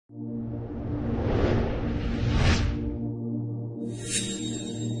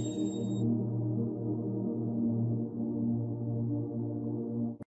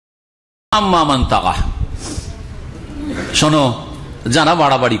আম্মামান তাগা, শোনো যারা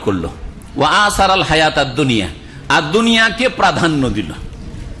বাড়াবাড়ি করলো, ওয়া আসারাল হায়াতাদ দুনিয়া, আর দুনিয়াকে প্রাধান্য দিল,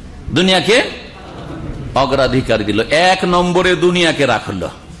 দুনিয়াকে অগ্রাধিকার দিল, এক নম্বরে দুনিয়াকে রাখলো।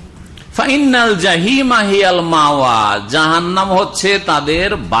 ফাইনাল জাহিমা হিয়াল মাওয়া, জাহান্নাম হচ্ছে তাদের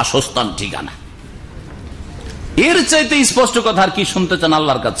বাসস্থান, ঠিকানা। এর চাইতে স্পষ্ট কথা আর কি শুনতে চান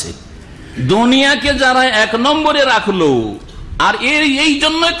আল্লাহর কাছে? দুনিয়াকে যারা এক নম্বরে রাখলো আর এই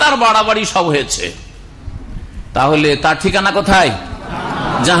জন্যই তার বাড়াবাড়ি সব হয়েছে, তাহলে তার ঠিকানা কোথায়?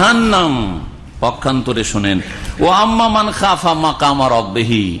 জাহান্নাম। পক্ষান্তরে শুনেন, ও আম্মা মান খাফা মাকামা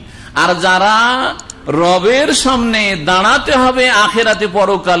রাব্বিহি, আর যারা রবের সামনে দাঁড়াতে হবে আখিরাতে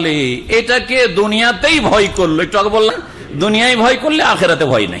পরকালে, এটাকে দুনিয়াতেই ভয় করলো। একটু আগে বললাম দুনিয়ায় ভয় করলে আখিরাতে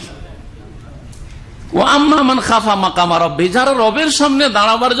ভয় নাই। ও আম্মা মান খাফা মাকামা রাব্বিহি, যারা রবের সামনে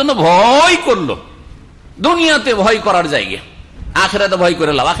দাঁড়াবার জন্য ভয় করলো, দুনিয়াতে ভয় করার জায়গা, আখিরাতে ভয়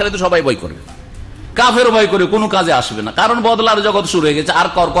করে লাভ, আখিরাতে সবাই ভয় করবে। কাফের ভয় করে কোনো কাজে আসবে না, কারণ বদলার জগৎ শুরু হয়ে গেছে, আর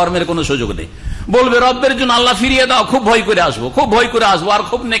কর্মের কোনো সুযোগ নেই। বলবে রব্বের জন্য আল্লাহ ফিরিয়ে দাও, খুব ভয় করে আসবো, খুব ভয় করে আসবো, আর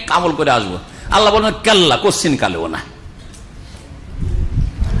খুব নেক আমল করে আসবো। আল্লাহ বলবেন কাল্লা, কোশ্চিন কালেও না।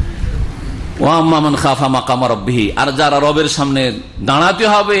 ওয়া আম্মা মান খাফা মাকামা রাব্বিহি, আর যারা রবের সামনে দাঁড়াতে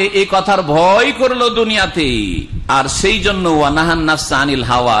হবে এই কথার ভয় করলো দুনিয়াতে, আর সেই জন্য ওয়া নাহান নাফসা আনিল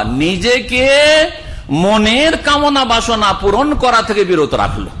হাওয়া, নিজেকে মনের কামনা বাসনা পূরণ করা থেকে বিরত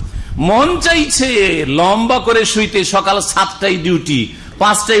রাখলো। মন চাইছে লম্বা করে শুইতে, সকাল 7টায় ডিউটি,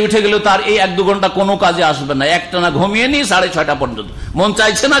 5টায় উঠে গেল, তার এই 1-2 ঘন্টা কোনো কাজে আসবে না, একটানা ঘুমিয়ে নি 6:30 পর্যন্ত। মন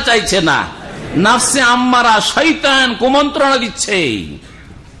চাইছে না? চাইছে না? নাফসে আম্মারা, শয়তান কুমন্ত্রণা দিচ্ছে।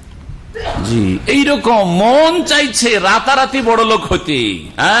 জি, এইরকম মন চাইছে রাতারাতি বড় লোক হতে,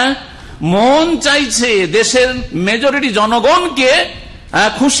 মন চাইছে দেশের মেজরিটি জনগণকে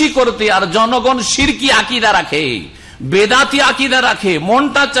খুশি করতে, আর জনগণ শিরকি আকীদা রাখে, বেদাতি আকীদা রাখে।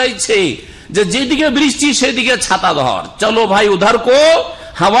 মনটা চাইছে যে যেদিকে বৃষ্টি সেদিকে ছাতা ধর, চলো ভাই উধার কো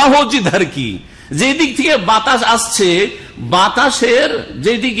হাওয়া হো জিধার কি। যেদিক থেকে বাতাস আসছে, বাতাসের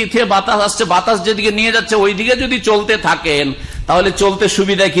যেদিকে থেকে বাতাস আসছে, বাতাস যেদিকে নিয়ে যাচ্ছে ওই দিকে যদি চলতে থাকেন, তাহলে চলতে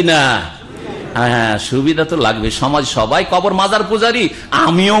সুবিধা কিনা? হ্যাঁ, সুবিধা তো লাগবে। সমাজ সবাই কবর মাজার পূজারি,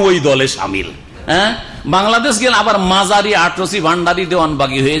 আমিও ওই দলে সামিল। বাংলাদেশ গেলে আবার মাজারি, আটরসি, ভান্ডারি,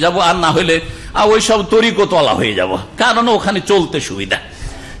 দেওয়ানবাগি হয়ে যাব, আর না হলে ওই সব তরিকতলা হয়ে যাব, কারণ ওখানে চলতে সুবিধা।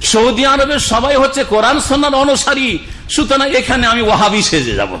 সৌদি আরবের সবাই হচ্ছে কোরআন সুন্নাহর অনুসারী, সুতরাং এখানে আমি ওয়াহাবি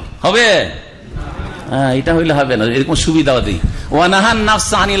সেজে যাব, হবে? এটা হইলে হবে না, এরকম সুবিধা দিই। ওয়ানাহান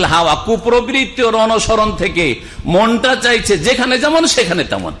নাফসা আনিল হাওয়া, কুপ্রবৃত্তির অনুসরণ থেকে মনটা চাইছে যেখানে যেমন সেখানে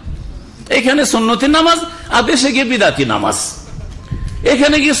তেমন। এখানে সুন্নতি নামাজ, আর দেশে গিয়ে বিদাতি নামাজ।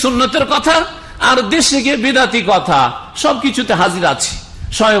 এখানে গিয়ে সুন্নতের কথা, আর দেশে গিয়ে বিদাতি কথা। সবকিছুতে হাজির আছে,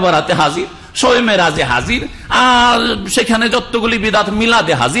 শবে বরাতে হাজির, শবে মেরাজে হাজির, আর সেখানে যতগুলি বিদাত,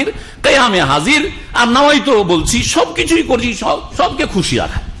 মিলাদে হাজির, কিয়ামে হাজির, আর নওয়াইতো বলছি, সবকিছুই করছি, সবকে খুশি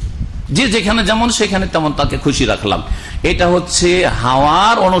রাখা। যে যেখানে যেমন সেখানে তেমন তাকে খুশি রাখলাম। এটা হচ্ছে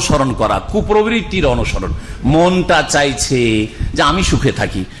হাওয়ার অনুসরণ করা, কুপ্রবৃত্তির অনুসরণ। মনটা চাইছে যে আমি সুখে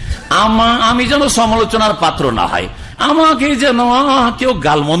থাকি, আমি যেন সমালোচনার পাত্র না হয়, আমাকে যেন কেউ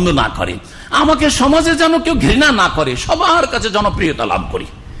গালমন্দ না করে, আমাকে সমাজে যেন কেউ ঘৃণা না করে, সবার কাছে জনপ্রিয়তা লাভ করি।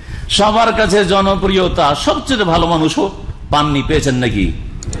 সবার কাছে জনপ্রিয়তা সবচেয়ে ভালো মানুষও পাননি, পেয়েছেন নাকি?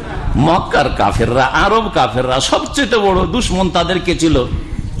 মক্কার কাফেররা, আরব কাফেররা সবচেয়ে বড় দুশ্মন তাদেরকে ছিল।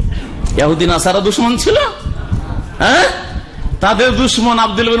 ইহুদি নাসারা দুশ্মন ছিল, তাদের দুশ্মন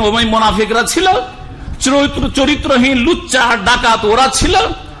আব্দুল বিন উমাইয়া মুনাফিকরা ছিল, চরিত্রহীন লুচ্চা ডাকাত ওরা ছিল।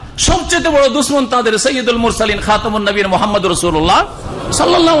 সবচেয়ে বড় দুশ্মন তাদের সাইয়্যিদুল মুরসালিন খাতামুন নবীর মুহাম্মদ রাসূলুল্লাহ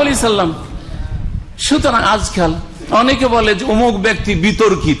সাল্লাল্লাহু আলাইহি সাল্লাম। সুতরাং আজকাল অনেকে বলে যে অমুক ব্যক্তি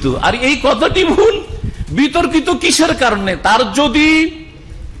বিতর্কিত, আর এই কথাটি ভুল। বিতর্কিত কিসের কারণে? তার যদি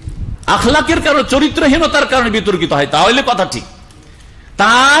আখলাকের কারণে, চরিত্রহীনতার কারণে বিতর্কিত হয় তাহলে কথা ঠিক।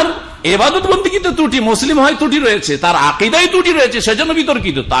 তার ইবাদত বন্দেগীতে ত্রুটি, মুসলিম হয় ত্রুটি রয়েছে, তার আকীদায় ত্রুটি রয়েছে, সেজন্য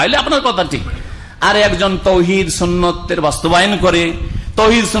বিতর্কিত, তাহলে আপনার কথা ঠিক। আর একজন তৌহিদ সুন্নতের বাস্তবায়ন করে,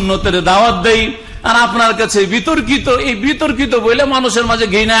 তৌহিদ সুন্নতের দাওয়াত দেয়, আর আপনার কাছে বিতর্কিত, এই বিতর্কিত বলে মানুষের মাঝে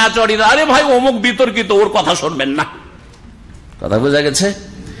ঘৃণা চড়ি, আরে ভাই অমুক বিতর্কিত, ওর কথা শুনবেন না। কথা বোঝা গেছে?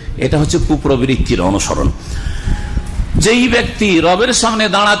 এটা হচ্ছে কুপ্রবৃত্তির অনুসরণ। যেই ব্যক্তি রবের সামনে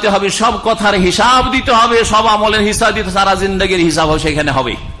দাঁড়াতে হবে, সব কথার হিসাব দিতে হবে, সব আমলের হিসাব দিতে, সারা জিন্দেগির হিসাব সেখানে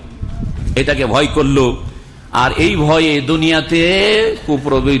হবে, এটাকে ভয় করলো। আর এই ভয়ে দুনিয়াতে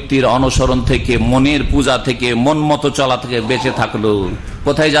কুপ্রবৃত্তির অনুসরণ থেকে, মনের পূজা থেকে, মন মতো চলা থেকে বেঁচে থাকলো।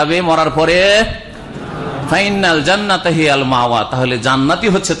 কোথায় যাবে মরার পরে? ফাইনাল জান্নাত হিয়াল মাওয়া, তাহলে জান্নাতই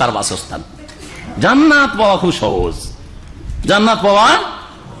হচ্ছে তার বাসস্থান। জান্নাত পাওয়া খুব সহজ, জান্নাত পাওয়া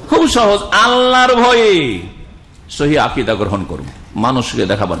খুব সহজ। আল্লাহর ভয়ে সহি আকীদা গ্রহণ করব, মানুষকে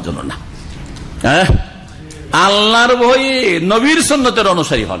দেখাবার জন্য না। হ্যাঁ, আল্লাহর ভয়ে নবীর সুন্নতের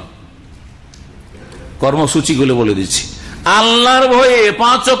অনুসারী হন। কর্মসূচিগুলো বলে দিচ্ছি। আল্লাহর ভয়ে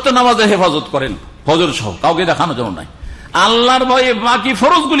 5 ওয়াক্ত নামাজের হেফাজত করেন, ফজর সহ, কাউকে দেখানোর জন্য নাই। আল্লাহর ভয়ে বাকি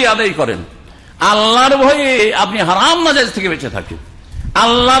ফরজগুলি আদায় করেন। আল্লাহর ভয়ে আপনি হারাম নাজায়েজ থেকে বেঁচে থাকেন।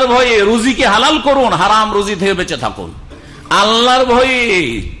 আল্লাহর ভয়ে রুজিকে হালাল করুন, হারাম রুজি থেকে বেঁচে থাকুন। আল্লাহর ভয়ে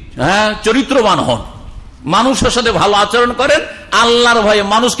চরিত্রবান হন, মানুষের সাথে ভালো আচরণ করেন। আল্লাহর ভয়ে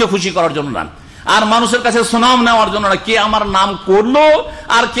মানুষকে খুশি করার জন্য না, আর মানুষের কাছে সুনাম নেওয়ার জন্য না। কে আমার নাম করলো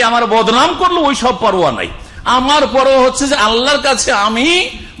আর কে আমার বদনাম করলো ওই সব পরোয়া নাই। আমার পরোয়া হচ্ছে যে আল্লাহর কাছে আমি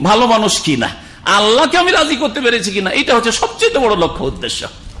ভালো মানুষ কিনা, আল্লাহকে আমি রাজি করতে পেরেছি কিনা, এটা হচ্ছে সবচেয়ে বড় লক্ষ্য উদ্দেশ্য।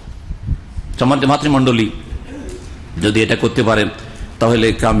 সম্মানিত মাতৃমণ্ডলী, যদি এটা করতে পারেন তাহলে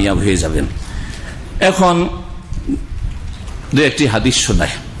কামিয়াব হয়ে যাবেন। এখন দু একটি হাদিস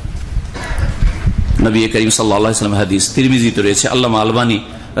শোনায়। নবী করিম সাল্লাল্লাহু আলাইহি ওয়াসাল্লাম হাদিস তিরমিজিতে রয়েছে। আল্লামা আলবানী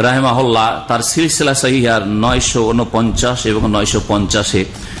রাহিমাহুল্লাহ তার সিলসিলা সহিহার 949 এবং 950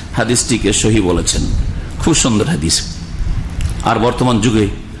 হাদিসটিকে সহিহ বলেছেন। খুব সুন্দর হাদিস। আর বর্তমান যুগে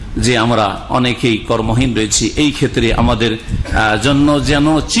যে আমরা অনেকেই কর্মহীন রয়েছি, এই ক্ষেত্রে আমাদের জন্য যেন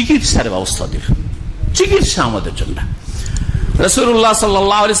চিকিৎসার ব্যবস্থা দেবে, চিকিৎসা আমাদের জন্য। রাসূলুল্লাহ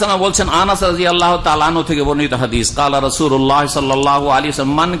সাল্লাল্লাহু আলাইহি ওয়াসাল্লাম বলছেন, আনাস রাদিয়াল্লাহু তাআলা আনহু থেকে বর্ণিত হাদিস, ক্বালা রাসূলুল্লাহ সাল্লাল্লাহু আলাইহি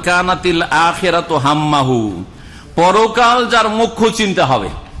ওয়াসাল্লাম, মান কানাতিল আখিরাতু হাম্মাহু, পরকাল যার মুখ্য চিন্তা হবে।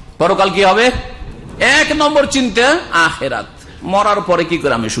 পরকাল কি হবে? 1 নম্বর চিন্তা আখিরাত। মরার পরে কি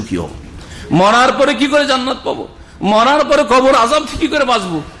করে আমি সুখী হব, মরার পরে কি করে জান্নাত পাবো, মরার পরে কবর আযাব থেকে কি করে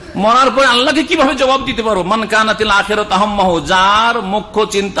বাঁচবো, মরার পরে আল্লাহকে কিভাবে জবাব দিতে পারবো। মান কানাতিল আখিরাতু হাম্মাহু, যার মুখ্য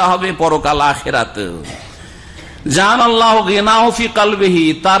চিন্তা হবে পরকাল আখিরাত। জান আল্লাহ গিনাহু ফি কলবিহি,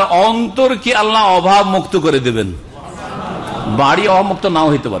 তার অন্তরকে আল্লাহ অভাব মুক্ত করে দেবেন। বাড়ি অভাব মুক্ত নাও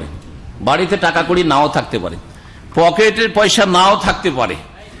হইতে পারে, বাড়িতে টাকা কড়ি নাও থাকতে পারে, পকেটের পয়সা নাও থাকতে পারে,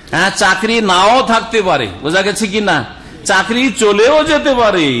 হ্যাঁ, চাকরি নাও থাকতে পারে, বোঝা গেছে কি না, চাকরি চলেও যেতে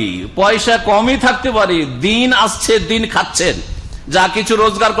পারে, পয়সা কমই থাকতে পারে, দিন আসছে, দিন খাচ্ছেন, যা কিছু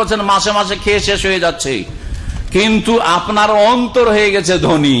রোজগার করছেন মাসে মাসে খেয়ে শেষ হয়ে যাচ্ছে, কিন্তু আপনার অন্তর হয়ে গেছে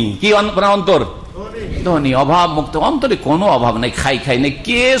ধনী। কি আপনার অন্তর? ধনী, অভাব মুক্ত, অন্তরে কোনো অভাব নেই, খাই খাই নেই।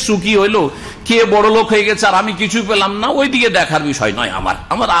 কে সুখী হইলো, কে বড় লোক হয়ে গেছে আর আমি কিছু পেলাম না, ওই দিকে দেখার বিষয় নয়।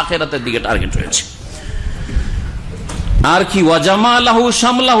 আমার আখিরাতের দিকে টার্গেট রয়েছে। আর কি, ওয়াজামালাহু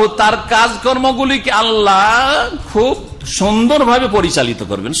শামলাহু, তার কাজকর্মগুলিকে আল্লাহ খুব সুন্দরভাবে পরিচালিত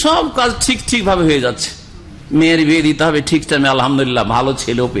করবেন। সব কাজ ঠিক ঠিক ভাবে হয়ে যাচ্ছে। মেয়ের বিয়ে দিতে হবে ঠিক টাইমে, আলহামদুলিল্লাহ ভালো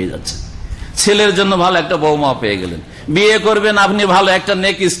ছেলেও পেয়ে যাচ্ছে, ছেলের জন্য ভালো একটা বৌমা পেয়ে গেলেন, বিয়ে করবেন আপনি ভালো একটা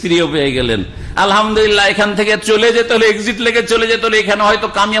নেক স্ত্রীও পেয়ে গেলেন, আলহামদুলিল্লাহ। এখান থেকে চলে যেতে হলে, এক্সিট লেগে চলে যেতে হলে, এখানে হয়তো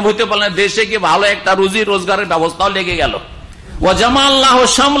কামিয়াব হইতে পারলেন, দেশে কি ভালো একটা রুজি রোজগারের ব্যবস্থাও লেগে গেল। ওয়াজামাল্লাহু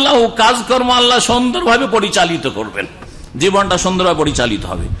শামলাহু, কাজকর্ম আল্লাহ সুন্দরভাবে পরিচালিত করবেন, জীবনটা সুন্দরভাবে পরিচালিত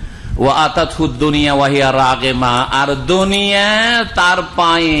হবে। ওয়া আতাতহুদ দুনিয়া ওয়া হিয়া রাগিমা, আর দুনিয়া তার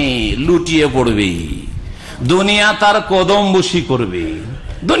পায়ে লুটিয়ে পড়বে, দুনিয়া তার কদম বসি করবে।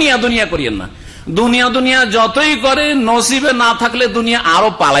 দুনিয়া দুনিয়া করিয়েন না, দুনিয়া দুনিয়া যতই করে নসিবে না থাকলে দুনিয়া আরো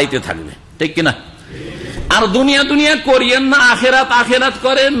পালাইতে থাকবে, ঠিক কিনা? আর দুনিয়া দুনিয়া করিয়েন না, আখেরাত আখেরাত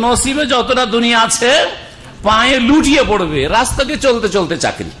করে, নসিবে যতটা দুনিয়া আছে পায়ে লুটিয়ে পড়বে। রাস্তা দিয়ে চলতে চলতে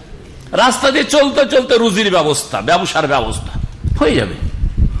চাকরি, রাস্তা দিয়ে চলতে চলতে রুজির ব্যবস্থা, ব্যবসার ব্যবস্থা হয়ে যাবে।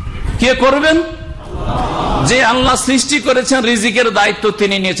 কে করবেন? যে আল্লাহ সৃষ্টি করেছেন, রিজিকের দায়িত্ব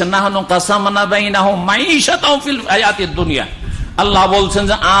তিনি নিয়েছেন। নাহনু কাসামনা বাইনাহুম মাইশাতাহুম ফিল হায়াতিদ দুনিয়া, আল্লাহ বলছেন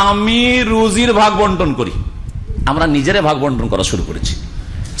যে আমি রুজির ভাগ বন্টন করি। আমরা নিজেরা ভাগ বন্টন করা শুরু করেছি,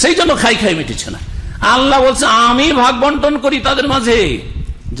 সেই জন্য খাই খাই মিটেছে না। আল্লাহ বলছে আমি ভাগ বন্টন করি তাদের মাঝে।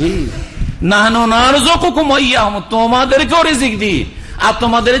 জি, নাহনু নারযুকুকুম ওয়া ইয়াহুম, তোমাদেরকেও রিজিক দিই, আর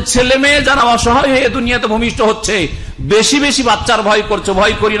তোমাদের ছেলে মেয়ে যারা অসহায় হয়ে দুনিয়াতে ভূমিষ্ঠ হচ্ছে, বেশি বেশি বাচ্চার ভয় করছো,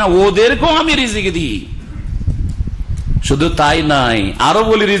 ভয় করি না, ওদেরকেও আমি রিজিক দিই। শুধু তাই নাই, আরো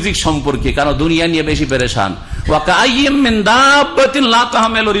বলি রিজিক সম্পর্কে, কারণ দুনিয়া নিয়ে বেশি পেরেশান। ওয়া কাইয়্যিম মিন দাব্বাতিন লা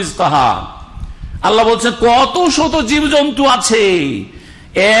তাহমিলু রিজকাহা, আল্লাহ বলছেন কত শত জীবজন্তু আছে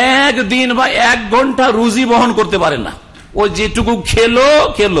একদিন বা 1 ঘন্টা রুজি বহন করতে পারে না। ও যেটুকু খেলো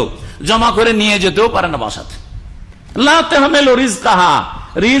খেলো, জমা করে নিয়ে যেতেও পারে না বাসাতে। লা তাহমিলু রিজকাহা,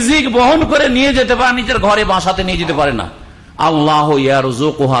 রিজিক বহন করে নিয়ে যেতে পারে, নিজের ঘরে বাসাতে নিয়ে যেতে পারে না। আল্লাহু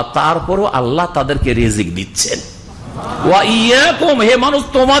ইয়ারযুকুহা, তারপরও আল্লাহ তাদেরকে রিজিক দিচ্ছেন। ওয়া ইয়াকুম, হে মানুষ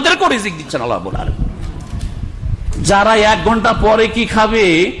তোমাদেরকেও রিজিক দিচ্ছেন আল্লাহ রাব্বুল আলামিন। যারা 1 ঘন্টা পরে কি খাবে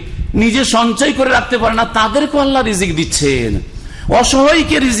নিজে সঞ্চয় করে রাখতে পারে না, তাদেরকে আল্লাহ রিজিক দিচ্ছেন,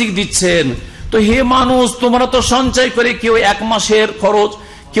 অসহায়কে রিজিক দিচ্ছেন। তো হে মানুষ, তোমরা তো সঞ্চয় করে কেউ 1 মাসের খরচ,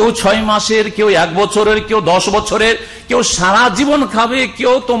 কেউ 6 মাসের, কেউ 1 বছরের, কেউ 10 বছরের, কেউ সারা জীবন খাবে,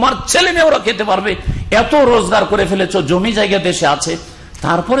 কেউ তোমার ছেলে মেয়েরা খেতে পারবে, এত রোজগার করে ফেলেছ, জমি জায়গা দেশে আছে,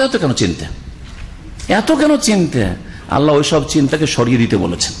 তারপরেও তো কেন চিন্তা? এত কেন চিন্তা? আল্লাহ ওইসব চিন্তাকে সরিয়ে দিতে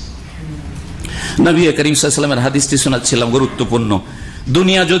বলেছেন। নবী করিম সাল্লাল্লাহু আলাইহি ওয়াসাল্লামের হাদিসটি শোনাচ্ছিলাম, গুরুত্বপূর্ণ।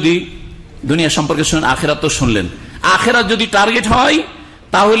 দুনিয়া সম্পর্কে শুনেন, আখিরাত তো শুনলেন। আখিরাত যদি টার্গেট হয়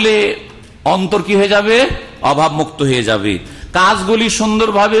তাহলে অন্তর কি হয়ে যাবে? অভাব মুক্ত হয়ে যাবে, কাজগুলি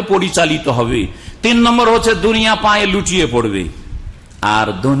সুন্দরভাবে পরিচালিত হবে। 3 নম্বর হচ্ছে দুনিয়া পায়ে লুটিয়ে পড়বে। আর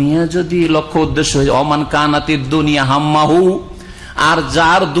দুনিয়া যদি লক্ষ্য উদ্দেশ্য হয়ে, অমান কানাতিদ দুনিয়া হাম্মাহু, আর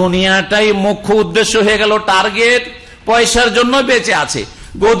যার দুনিয়াটাই মুখ্য উদ্দেশ্য হয়ে গেল, টার্গেট পয়সার জন্য বেঁচে আছে,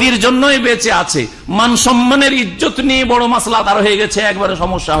 গদির জন্যই বেঁচে আছে, মান সম্মানের ইজ্জত নিয়ে বড় মাসলা তার হয়ে গেছে, একবারে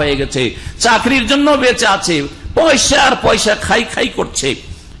সমস্যা হয়ে গেছে, চাকরির জন্য বেঁচে আছে, পয়সা আর পয়সা খাই খাই করছে,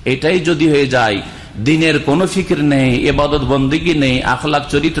 এটাই যদি হয়ে যায়, দিনের কোনো ফিকির নেই, ইবাদত বন্দেগী নেই, আখলাক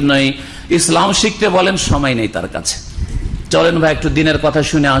চরিত্র নেই, ইসলাম শিখতে বলেন সময় নেই তার কাছে। চলেন ভাই একটু দিনের কথা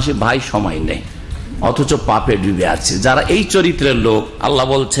শুনে আসি, ভাই সময় নেই, অথচ পাপে ডুবে আছে। যারা এই চরিত্রের লোক, আল্লাহ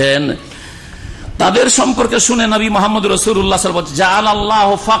বলছেন তাদের সম্পর্কে শুনে নবী মুহাম্মদ রাসূলুল্লাহ সাল্লাল্লাহু আলাইহি ওয়াসাল্লাম,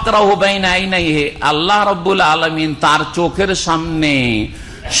 জাআলাল্লাহু ফাকরাহু বাইনা আইনাইহি, আল্লাহ রাব্বুল আলামিন তার চোখের সামনে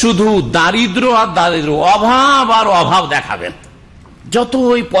শুধু দারিদ্র আর দারিদ্র, অভাব আর অভাব দেখাবেন।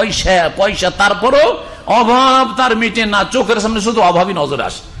 যতই পয়সা পয়সা, তারপরও অভাব তার মিটে না, চোখের সামনে শুধু অভাবই নজরে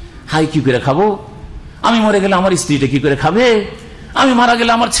আসে। হাই, কি করে খাবো? আমি মরে গেলে আমার স্ত্রীটা কি করে খাবে? আমি মারা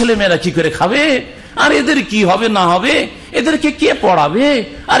গেলে আমার ছেলে মেয়েরা কি করে খাবে? আর এদের কি হবে না হবে? এদেরকে কে পড়াবে?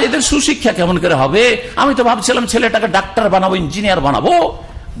 আর এদের সুশিক্ষা কেমন করে হবে? আমি তো ভাবছিলাম ছেলেটাকে ডাক্তার বানাবো, ইঞ্জিনিয়ার বানাবো।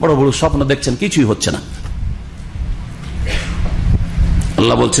 বড় বড় স্বপ্ন দেখছেন, কিছুই হচ্ছে না।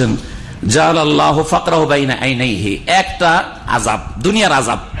 আল্লাহ বলছেন জাআলাল্লাহু ফাকরাহু বাইনা আইনাইহি, একটা আযাব, দুনিয়ার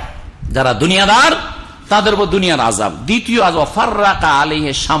আযাব, যারা দুনিয়াদার তাদের উপর দুনিয়ার আযাব। দ্বিতীয় আযাব ফাররাকা আলাইহি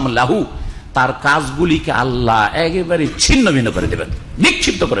শামলাহু, তার কাজগুলিকে আল্লাহ একেবারে ছিন্ন ভিন্ন করে দেবেন,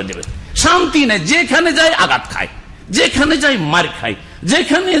 বিক্ষিপ্ত করে দেবেন, শান্তি নেই, যেখানে যায় আঘাত খায়, যেখানে যায় মার খায়,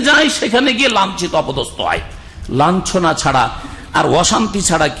 যেখানে যায় সেখানে গিয়ে লাঞ্ছিত অপদস্থ হয়। লাঞ্ছনা ছাড়া আর অশান্তি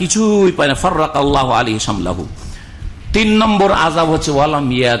ছাড়া কিছুই পায় না। ফাররাকা আল্লাহু আলাইহি শামলাহু। 3 নম্বর আযাব হচ্ছে ওয়ালাম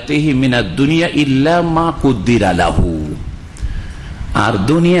ইয়াতিহি মিনাদ দুনিয়া ইল্লা মা কুদ্দিরা লাহু, আর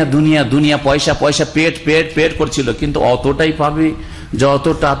দুনিয়া দুনিয়া দুনিয়া, পয়সা পয়সা, পেট পেট পেট করছিল, কিন্তু অতটাই পাবে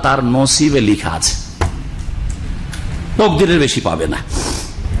যতটা তার নসিবে লেখা আছে, তকদিরের বেশি পাবে না।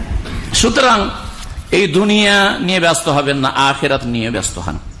 সুতরাং এই দুনিয়া নিয়ে ব্যস্ত হবেন না, আখিরাত নিয়ে ব্যস্ত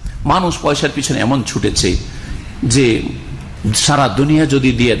হন। মানুষ পয়সার পিছনে এমন ছুটেছে যে সারা দুনিয়া যদি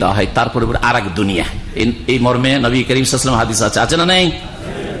দিয়ে দেওয়া হয়, তারপরে আর এক দুনিয়া। এই মর্মে নবী করিম সাল্লাল্লাহু আলাইহি ওয়াসাল্লাম হাদিস আছে না নেই?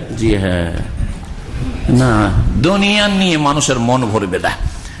 জি হ্যাঁ, না, দুনিয়া নিয়ে মানুষের মন ভরবে না।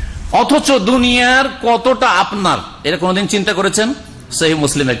 অথচ দুনিয়ার কতটা আপনার, এটা কোনদিন চিন্তা করেছেন? সহিহ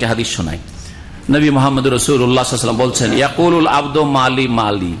মুসলিম একটা হাদিস শোনাই, নবী মুহাম্মদ রাসূলুল্লাহ সাল্লাল্লাহু আলাইহি ওয়াসাল্লাম বলছেন, ইয়াকুলুল আবদু মালি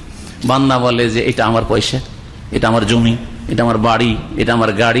মালি, বান্দা বলে যে এটা আমার পয়সা, এটা আমার জমি, এটা আমার বাড়ি, এটা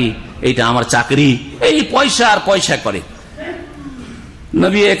আমার গাড়ি, এটা আমার চাকরি, এই পয়সা আর পয়সা করে।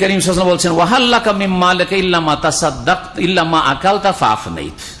 নবী করিম সাল্লাল্লাহু আলাইহি ওয়াসাল্লাম বলছেন, ওয়াহাল্লাকা মিম মালিকা ইল্লা মা তাসাদ্দাকত ইল্লা মা আকালতা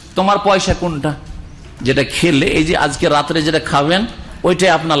ফাফনাইত, তোমার পয়সা কোনটা? যেটা খেলে, এই যে আজকে রাত্রে যেটা খাবেন,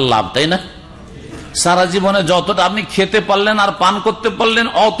 ওইটাই আপনার লাভ, তাই না? সারা জীবনে যতটা আপনি খেতে পারলেন আর পান করতে পারলেন,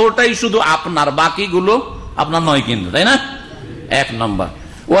 অতটাই শুধু আপনার, বাকিগুলো আপনার নয় কিন্তু, তাই না? 1 নম্বর।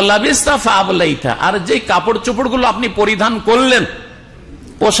 ওয়ালাবিস্তা ফাবলাইতা, আর যে কাপড় চোপড় গুলো আপনি পরিধান করলেন,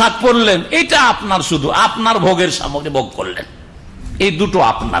 পোশাক পরলেন, এটা আপনার, শুধু আপনার ভোগের সামগ্রী ভোগ করলেন, এই দুটো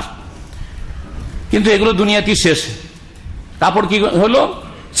আপনার। কিন্তু এগুলো দুনিয়াতেই শেষ। কাপড় কি হলো?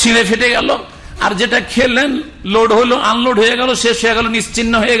 ছিঁড়ে ফেটে গেল। আর যেটা খেলেন, লোড হলো, আনলোড হয়ে গেল, শেষ হয়ে গেল,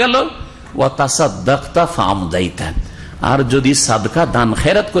 নিশ্চিহ্ন হয়ে গেল। ওয়া তাসাদ্দাকতা ফামদাইতা, আর যদি সাদকা দান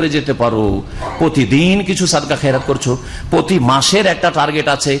খেরাত করে যেতে পারো, প্রতিদিন কিছু সাদকা খেরাত করছো, প্রতি মাসের একটা টার্গেট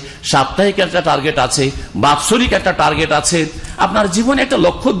আছে, সাপ্তাহিক একটা টার্গেট আছে, বাৎসরিক একটা টার্গেট আছে, আপনার জীবনে একটা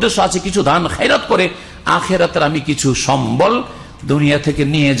লক্ষ্য উদ্দেশ্য আছে, কিছু দান খেরাত করে আখিরাতের আমি কিছু সম্বল দুনিয়া থেকে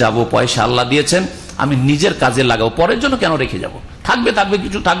নিয়ে যাব, পয়সা আল্লাহ দিয়েছেন, আমি নিজের কাজে লাগাবো, পরের জন্য কেন রেখে যাব? থাকবে থাকবে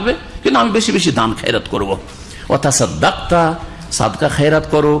কিছু থাকবে, কিন্তু আমি বেশি বেশি দান খেরাত করবো। অর্থাৎ সাদকা, সাদকা খেরাত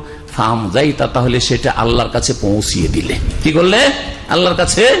করো, ফামদাইতা, তাহলে সেটা আল্লাহর কাছে পৌঁছিয়ে দিলে, কি করলে? আল্লাহর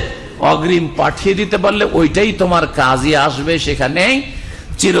কাছে অগ্রিম পাঠিয়ে দিতে পারলে ওইটাই তোমার কাজে আসবে, সেখানে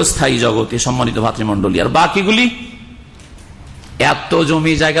চিরস্থায়ী জগতে। সম্মানিত ভাতৃমণ্ডলী, আর বাকিগুলি, এত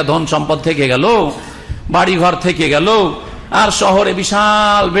জমি জায়গা ধন সম্পদ থেকে গেল, বাড়ি ঘর থেকে গেল, আর শহরে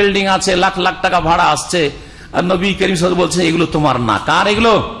বিশাল বিল্ডিং আছে, লাখ লাখ টাকা ভাড়া আসছে, আর নবী করিম সাল্লাল্লাহু আলাইহি ওয়াসাল্লাম বলছেন এগুলো তোমার না। কার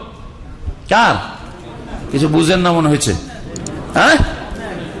এগুলো? কার? কিছু বুঝেন না মনে হয়েছে? হ্যাঁ,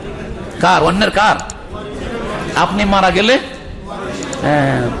 কার? অন্যের। কার? আপনি মারা গেলে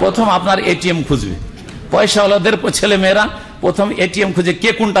প্রথম আপনার এটিএম খুঁজবে, পয়সাওয়ালাদের ছেলে মেয়েরা প্রথম এটিএম খুঁজে, কে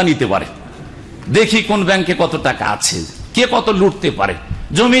কোনটা নিতে পারে, দেখি কোন ব্যাংকে কত টাকা আছে, কে কত লুটতে পারে,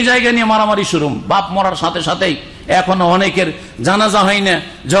 জমি জায়গা নিয়ে মারামারি শুরু, বাপ মরার সাথে সাথেই এখনো অনেকের জানাজা হয় না,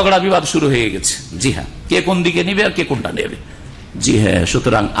 ঝগড়া বিবাদ শুরু হয়ে গেছে। জি হ্যাঁ, কে কোন দিকে নিবে আর কে কোনটা নেবে। জি হ্যাঁ,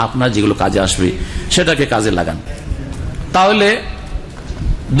 সুতরাং আপনার যেগুলো কাজে আসবে সেটাকে কাজে লাগান। তাহলে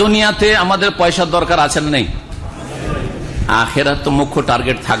দুনিয়াতে আমাদের পয়সার দরকার আছে না নেই? আখেরাত তো মুখ্য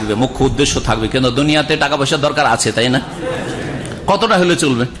টার্গেট থাকবে, মুখ্য উদ্দেশ্য থাকবে, কিন্তু দুনিয়াতে টাকা পয়সার দরকার আছে, তাই না? কতটা হলে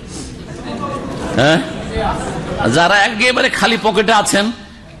চলবে? হ্যাঁ, যারা একেবারে খালি পকেটে আছেন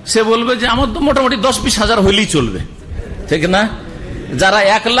সে বলবে যে আমার তো মোটামুটি 10-20 হাজার হইলেই চলবে, ঠিক না? যারা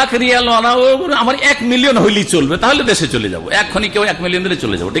 1 লাখ রিয়াল আমার 1 মিলিয়ন হইলেই চলবে, তাহলে দেশে চলে যাবো, এখনই কেউ 1 মিলিয়ন দিলে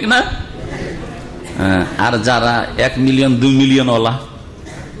চলে যাবো, ঠিক না? আর যারা 1 মিলিয়ন 2 মিলিয়ন ওলা,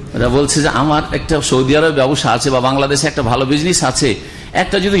 ওরা বলছে যে আমার একটা সৌদি আরবে ব্যবসা আছে বা বাংলাদেশে একটা ভালো বিজনেস আছে,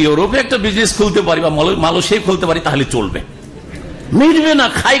 একটা যদি ইউরোপে একটা বিজনেস খুলতে পারি বা মালয়েশিয়ায় খুলতে পারি তাহলে চলবে। মিটবে না,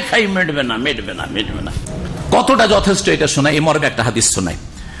 খাই মিটবে না। কতটা যথেষ্ট এটা শোনায়, এই মর্মে একটা হাদিস শোনায়।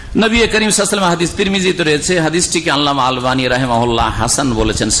 নবী করিম সাল্লাল্লাহু আলাইহি ওয়াসাল্লাম, হাদিস তিরমিজিতে রয়েছে, হাদিসটিকে আল্লামা আলবানী রাহিমাহুল্লাহ হাসান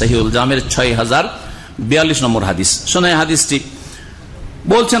বলেছেন সহিহুল জামের 6042 নম্বর হাদিস। শোনায় হাদিসটি,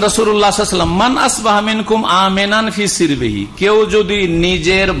 বলছেন রাসূলুল্লাহ সাল্লাল্লাহু আলাইহি ওয়াসাল্লাম, মান আসবাহা মিনকুম আমিনান ফি সিরবিহি, কেউ যদি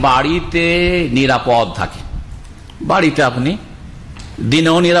নিজের বাড়িতে নিরাপদ থাকে, বাড়িতে আপনি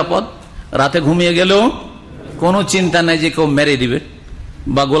দিনেও নিরাপদ, রাতে ঘুমিয়ে গেলেও কোনো চিন্তা নাই যে কেউ মেরে দিবে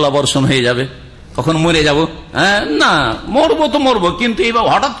বা গোলা বর্ষণ হয়ে যাবে, কখন মরে যাব, না, মরবো তো মরবো, কিন্তু এইবার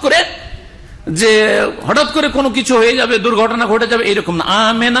হঠাৎ করে কোনো কিছু হয়ে যাবে, দুর্ঘটনা ঘটে যাবে, এরকম না।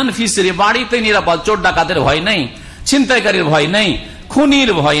 আমিনান ফি সিরবিহি, বাড়িতে নিরাপদ, চোর ডাকাতের ভয় নেই, ছিনতাইকারীর ভয় নেই, খুনির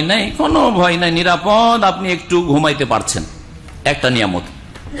ভয় নেই, কোনো ভয় নাই, নিরাপদ, আপনি একটু ঘুমাইতে পারছেন, একটা নিয়ামত।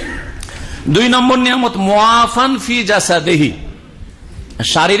 2 নম্বর নিয়ামত, মুআফান ফি জাসাদিহি,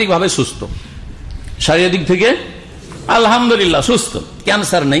 শারীরিক ভাবে সুস্থ, শারীরিক দিক থেকে আলহামদুলিল্লাহ সুস্থ,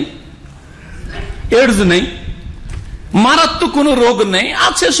 ক্যান্সার নেই, এইডস নেই, মারাত্মক কোনো রোগ নেই,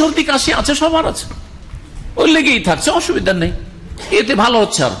 আছে সর্দি কাশি আছে, সবার আছে, ওই লেগেই থাকছে, অসুবিধা নেই, এতে ভালো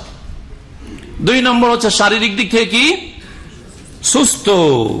হচ্ছে। আর 2 নম্বর হচ্ছে শারীরিক দিক থেকে কি সুস্থ,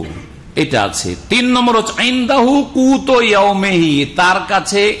 এটা আছে। 3 নম্বর হচ্ছে ইনদাহু কুতু ইয়াউমিহি, তার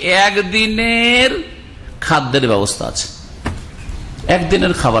কাছে একদিনের খাদ্যের ব্যবস্থা আছে,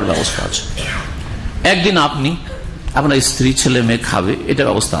 একদিনের খাবার ব্যবস্থা আছে, একদিন আপনি আপনার স্ত্রী ছেলে মেয়ে খাবে, এটা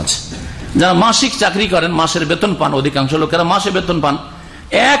ব্যবস্থা আছে। যারা মাসিক চাকরি করেন, মাসের বেতন পান, অধিকাংশ লোকেরা মাসে বেতন পান,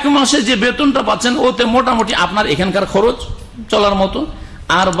 1 মাসে যে বেতনটা পাচ্ছেন ওতে মোটামুটি আপনার এখানকার খরচ চলার মতো,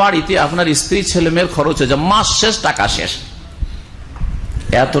 আর বাড়িতে আপনার স্ত্রী ছেলে মেয়ের খরচ হয়ে যায়, মাস শেষ টাকা শেষ।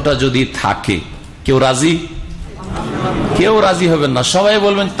 এতটা যদি থাকে, কেউ রাজি? কেউ রাজি হবেন না, সবাই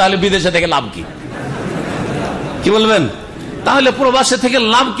বলবেন তাহলে বিদেশে থেকে লাভ কি বলবেন? তাহলে প্রবাসে থেকে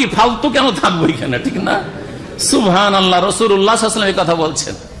লাভ কি, ফালতু কেন থাকবো এখানে, ঠিক না? সুবহানাল্লাহ, রাসূলুল্লাহ সাল্লাল্লাহু আলাইহি ওয়াসাল্লাম এই কথা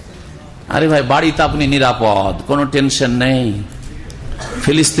বলছেন। আরে ভাই, বাড়িতে আপনি নিরাপদ, কোনো টেনশন নেই,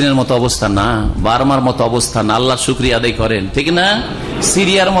 ফিলিস্তিনের মতো অবস্থা না, বার্মার মতো অবস্থা না, আল্লাহর শুকরিয়া আদায় করেন, ঠিক না?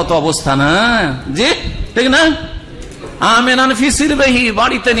 সিরিয়ার মতো অবস্থা না, জি, ঠিক না? আমিনান ফি সিরবিহি,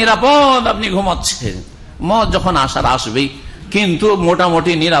 বাড়িতে নিরাপদ, আপনি ঘুমাচ্ছেন, মত যখন আসার আসবেই, কিন্তু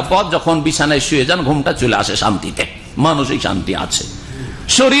মোটামুটি নিরাপদ, যখন বিছানায় শুয়ে যান ঘুমটা চলে আসে শান্তিতে, মানসিক শান্তি আছে।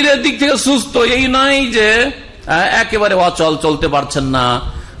 শরীরের দিক থেকে সুস্থ, এই নয় যে একেবারে অচল, চলতে পারছেন না,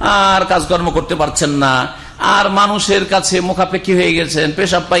 আর কাজকর্ম করতে পারছেন না, আর মানুষের কাছে মুখাপেক্ষী হয়ে গেছেন,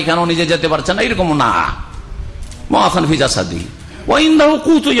 পেশাব পায়খানা নিজে যেতে পারছেন না, এরকম না। মুআফান ফি জাসাদিহি ওয়া ইনদাহু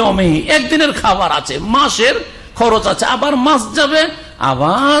কুতু ইয়াউমিহি, একদিনের খাবার আছে, মাসের খরচ আছে, আবার মাস যাবে,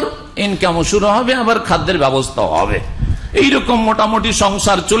 আবার ইনকাম শুরু হবে, আবার খাদ্যের ব্যবস্থা হবে, এইরকম মোটামুটি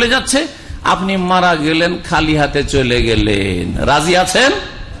সংসার চলে যাচ্ছে। আপনি মারা গেলেন, খালি হাতে চলে গেলেন, রাজি আছেন?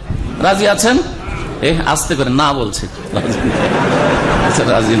 রাজি আছেন? আস্তে করে না বলছে,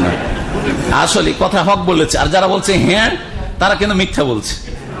 রাজি না, আসলে কথা হক বলেছে। আর যারা বলছে হ্যাঁ, তারা কিন্তু মিথ্যা বলছে।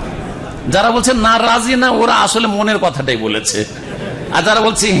 যারা বলছে না রাজি না, ওরা আসলে মনের কথাটাই বলেছে। আর যারা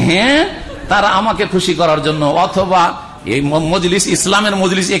বলছে হ্যাঁ, তারা আমাকে খুশি করার জন্য, অথবা এই মজলিস, ইসলামের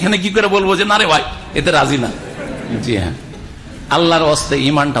মজলিস, এখানে কি করে বলবো যে না রে ভাই এতে রাজি না। জি হ্যাঁ, আল্লাহর ওয়াস্তে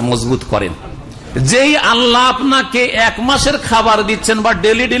ইমানটা মজবুত করেন। যেই আল্লাহ আপনাকে 1 মাসের খাবার দিচ্ছেন বা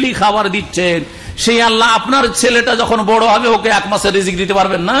ডেলি খাবার দিচ্ছেন, সেই আল্লাহ আপনার ছেলেটা যখন বড় হবে ওকে 1 মাসের রিজিক দিতে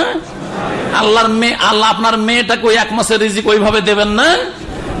পারবেন না? আল্লাহ আপনার মেয়েটাকে 1 মাসের রিজিক ওইভাবে দেবেন না?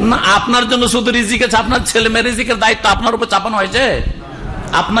 না, আপনার জন্য শুধু রিজিক আছে, আপনার ছেলে মেয়ের রিজিকের দায়িত্ব আপনার উপর চাপানো হয়েছে,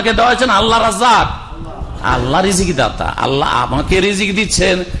 আপনাকে দেওয়া হয়েছে আল্লাহ রাজ্জাক, আল্লাহ রিজিক দাতা, আল্লাহ আমাকে রিজিক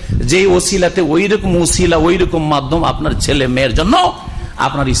দিচ্ছেন, যে ওসিলাতে ওইরকম ওসিলা, ওইরকম মাধ্যম আপনার ছেলে মেয়ের জন্য,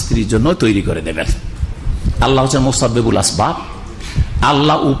 আপনার স্ত্রীর জন্য তৈরি করে দেবেন। আল্লাহ হচ্ছেন মুসাব্বিবুল আসবাব,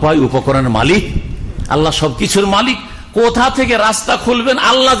 আল্লাহ উপায় উপকরণের মালিক, আল্লাহ সবকিছুর মালিক। কোথা থেকে রাস্তা খুলবেন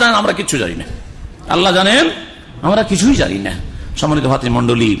আল্লাহ জানেন, আমরা কিছু জানি না। আল্লাহ জানেন, আমরা কিছুই জানি না। সম্মানিত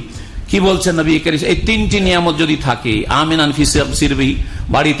ভাতৃমণ্ডলী, কি বলছেন নবী করিম? এই তিনটি নিয়ামত যদি থাকে, আমিনান ফি সিরবিহি,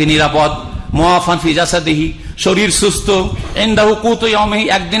 বাড়িতে নিরাপদ, মুআফান ফি জাসাদিহি, শরীর সুস্থ, ইনদাহু কুতু ইয়াউমিহি,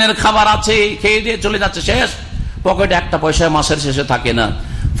 একদিনের খাবার আছে, খেয়ে দিয়ে চলে যাচ্ছে, শেষ, পকেটে একটা পয়সা মাসের শেষে থাকে না,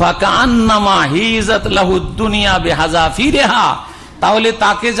 ফাকান্নামা হিজাত লাহু দুনিয়া বিহাযাফিরিহা, তাহলে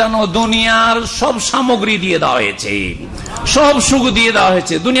তাকে যেন দুনিয়ার সব সামগ্রী দিয়ে দেওয়া হয়েছে, সব সুখ দিয়ে দেওয়া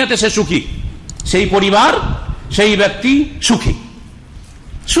হয়েছে। দুনিয়াতে সে সুখী, সেই পরিবার, সেই ব্যক্তি সুখী,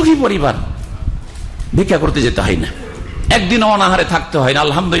 সুখী পরিবার, ভিক্ষা করতে যেতে হয় না, একদিন অনাহারে থাকতে হয় না,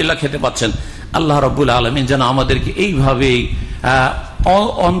 আলহামদুলিল্লাহ খেতে পাচ্ছেন। আল্লাহ রাব্বুল আলামিন যেন আমাদেরকে এইভাবে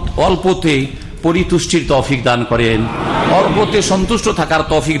অল্পতে পরিতুষ্টির তৌফিক দান করেন, অল্পতে সন্তুষ্ট থাকার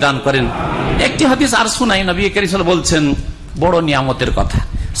তৌফিক দান করেন। একটি হাদিস আর শুনাই, নবী কারীম সাল্লাল্লাহু আলাইহি ওয়াসাল্লাম বলছেন বড় নিয়ামতের কথা,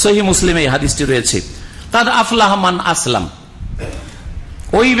 সহিহ মুসলিমে এই হাদিসটি রয়েছে, কাদ আফলাহা মান আসলাম,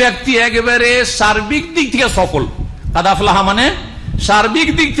 ওই ব্যক্তি একেবারে সার্বিক দিক থেকে সফল। কাদ আফলাহা মানে সার্বিক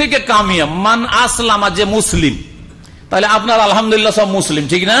দিক থেকে কামিয়াব, মান আসলামা, যে মুসলিম। তাহলে আপনার আলহামদুলিল্লাহ সব মুসলিম,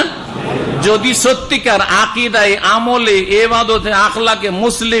 ঠিক না? যদি সত্যিকার আকীদায়, আমলে, ইবাদতে, আখলাকে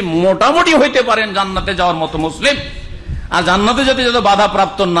মুসলিম মোটামুটি হইতে পারেন, জান্নাতে যাওয়ার মতো মুসলিম, আর জান্নাতে যদি বাধা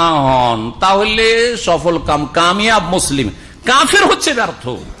প্রাপ্ত না হন, তাহলে সফল কামিয়াব মুসলিম। কাফের হচ্ছে ব্যর্থ,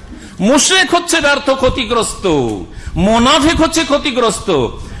 মুশরিক হচ্ছে ব্যর্থ, ক্ষতিগ্রস্ত, মুনাফিক হচ্ছে ক্ষতিগ্রস্ত,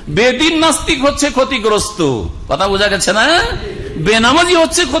 বেদিন নাস্তিক হচ্ছে ক্ষতিগ্রস্ত। কথা বোঝা গেছে না? বেনামাজি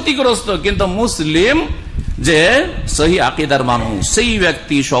হচ্ছে ক্ষতিগ্রস্ত, কিন্তু মুসলিম যে সহি আকীদার মানুষ, সেই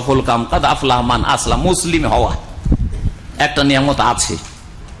ব্যক্তি সফল কাম। কাদ আফলাহা মান আসলাম, মুসলিম হওয়া একটা নিয়ামত আছে,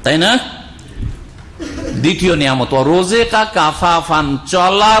 তাই না? দ্বিতীয় নিয়ামত রোজেকা কাফাফান,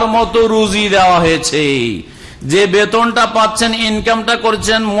 চলার মতো রুজি দেওয়া হয়েছে। যে বেতনটা পাচ্ছেন, ইনকামটা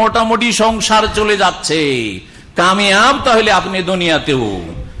করছেন, মোটামুটি সংসার চলে যাচ্ছে, কামিয়াব। তাহলে আপনি দুনিয়াতেও,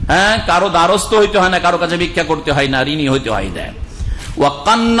 হ্যাঁ, কারো দ্বারস্থ হইতে হয় না, কারো কাছে ভিক্ষা করতে হয় না, ঋণী হইতে হয় না।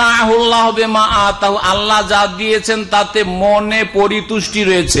 আল্লাহ যা দিয়েছেন তাতে মনে পরিতুষ্টি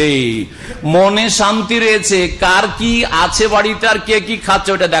রয়েছে, মনে শান্তি রয়েছে। কার কি আছে বাড়িতে আর কে কি খাচ্ছে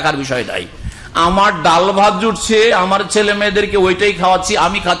ওটা দেখার বিষয় নাই। আমার ডাল ভাত জুটছে, আমার ছেলে মেয়েদেরকে ওইটাই খাওয়াচ্ছি,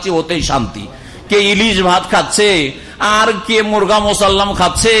 আমি খাচ্ছি, ওতেই শান্তি। কে ইলিশ ভাত খাচ্ছে, আর কে মুরগা মোসাল্লাম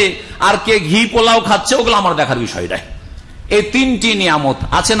খাচ্ছে, আর কে ঘি পোলাও খাচ্ছে, ওগুলো আমার দেখার বিষয় নাই। এই তিনটি নিয়ামত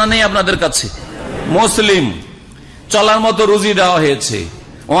আছে না নেই আপনাদের কাছে? মুসলিম, চলার মতো রুজি দেওয়া হয়েছে,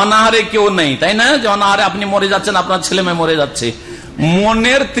 অনাহারে কেউ নেই, তাই না? যে অনাহারে আপনি মরে যাচ্ছেন, আপনার ছেলে মেয়ে মরে যাচ্ছে,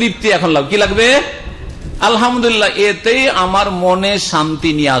 মনের তৃপ্তি এখন কি লাগবে? আলহামদুলিল্লাহ, এতেই আমার মনে শান্তি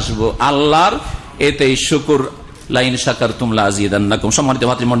নিয়ে আসবো, আল্লাহর এতেই শুকুর, লাইন শাকারতুম লাযিদান্নাকুম। সম্মানিত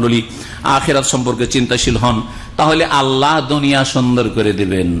ভাতৃমণ্ডলী, আখিরাত সম্পর্কে চিন্তাশীল হন, তাহলে আল্লাহ দুনিয়া সুন্দর করে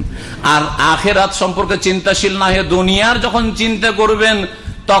দিবেন। আর আখিরাত সম্পর্কে চিন্তাশীল না হয়ে দুনিয়ার যখন চিন্তা করবেন,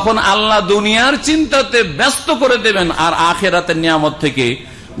 তখন আল্লাহ দুনিয়ার চিন্তাতে ব্যস্ত করে দেবেন আর আখিরাতের নিয়ামত থেকে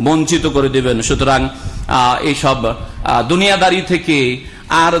বঞ্চিত করে দেবেন। সুতরাং এইসব দুনিয়াদারি থেকে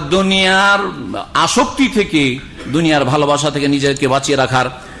আর দুনিয়ার আসক্তি থেকে, দুনিয়ার ভালোবাসা থেকে নিজেকে বাঁচিয়ে রাখার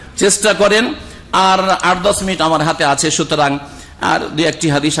চেষ্টা করেন। আর 8-10 মিনিট আমার হাতে আছে, সুতরাং আর দুই একটি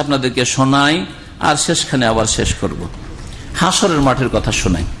হাদিস আপনাদেরকে শোনাই, আর শেষখানে আবার শেষ করব। হাসরের মাঠের কথা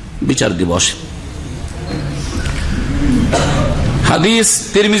শোনাই, বিচার দিবস। হাদিস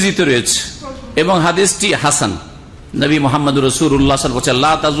তিরমিজিতে রয়েছে এবং হাদিসটি হাসান। নবী মুহাম্মদ রাসূলুল্লাহ সাল্লাল্লাহু আলাইহি ওয়াসাল্লাম,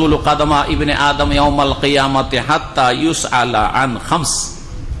 লা তাজুলু কাদামা ইবনে আদম ইয়াউমাল কিয়ামাতি হাত্তা ইউসআলা আন খামস।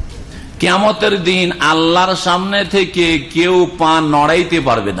 কিয়ামতের দিন আল্লাহর সামনে থেকে কেউ পা নড়াইতে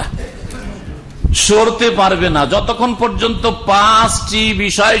পারবে না, সরতে পারবে না, যতক্ষণ পর্যন্ত 5টি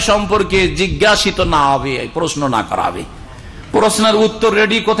বিষয় সম্পর্কে জিজ্ঞাসিত না হবে, প্রশ্ন না করা হবে। প্রশ্নের উত্তর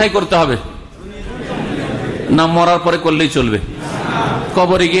রেডি কোথায় করতে হবে? না মরার পরে করলেই চলবে?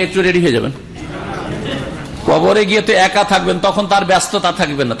 কবরে গিয়ে একটু রেডি হয়ে যাবেন। কবরে গিয়ে তো একা থাকবেন, তখন তার ব্যস্ততা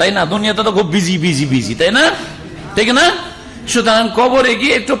থাকবে না, তাই না? দুনিয়াতে তো খুব বিজি, তাই না? ঠিক না? সুতরাং কবরে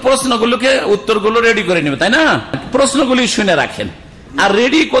গিয়ে একটু প্রশ্নগুলোকে, উত্তরগুলো রেডি করে নেবে, তাই না? প্রশ্নগুলি শুনে রাখেন। আর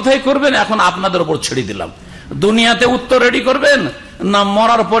রেডি কোথায় করবেন এখন আপনাদের উপর ছেড়ে দিলাম। দুনিয়াতে উত্তর রেডি করবেন না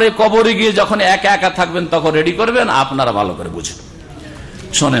মরার পরে কবরে গিয়ে যখন একা একা থাকবেন তখন রেডি করবেন? আপনারা ভালো করে বুঝেন।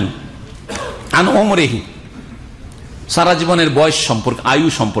 শোনেন, আন উমরিহি, সারা জীবনের বয়স সম্পর্কে, আয়ু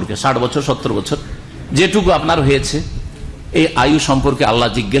সম্পর্কে, 60 বছর 70 বছর যেটুকু আপনার হয়েছে, এই আয়ু সম্পর্কে আল্লাহ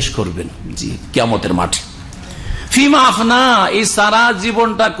জিজ্ঞেস করবেন জি কিয়ামতের মাঠে। ফিমা আফনা, এই সারা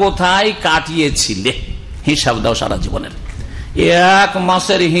জীবনটা কোথায় কাটিয়েছিলে? হিসাব দাও সারা জীবনের। 1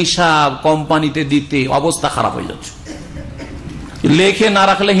 মাসের হিসাব কোম্পানিতে দিতে অবস্থা খারাপ হয়ে যাচ্ছে, লেখে না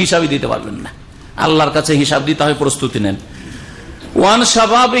রাখলে হিসাবই দিতে পারবেন না। আল্লাহর কাছে হিসাব দিতে হয়, প্রস্তুতি নেন। ওয়ান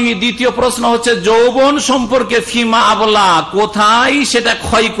শাবাবিহি, দ্বিতীয় প্রশ্ন হচ্ছে যৌবন সম্পর্কে। ফিমা আবলা, কোথায় সেটা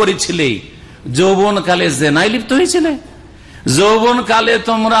ক্ষয় করেছিলে? যৌবন কালে জেনায় লিপ্ত হয়েছিলে, যৌবন কালে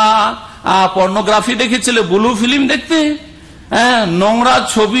তোমরা পর্নোগ্রাফি দেখেছিলে, ব্লু ফিল্ম দেখতে, নোংরা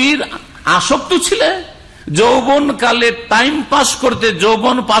ছবির আসক্ত ছিলে। যৌবন কালে টাইম পাস করতে,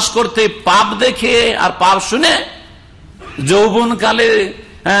 যৌবন পাস করতে পাপ দেখে আর পাপ শুনে, যৌবন কালে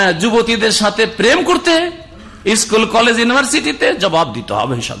যুবতীদের সাথে প্রেম করতে, স্কুল কলেজ ইউনিভার্সিটিতে জবাব দিতে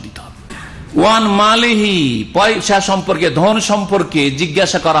হবে, হিসাব দিতে হবে। ওয়ান মালিহি, পয়সা সম্পর্কে, ধন সম্পর্কে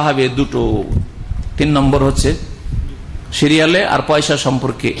জিজ্ঞাসা করা হবে দুটো। 3 নম্বর হচ্ছে সিরিয়ালে, আর পয়সা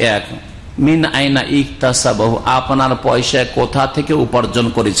সম্পর্কে 1, মিন আইনা ইকতাসাবাহু, আপনার পয়সা কোথা থেকে উপার্জন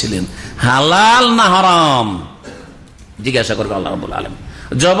করেছিলেন, হালাল না হারাম, জিজ্ঞাসা করবে আল্লাহ রাব্বুল আলামিন।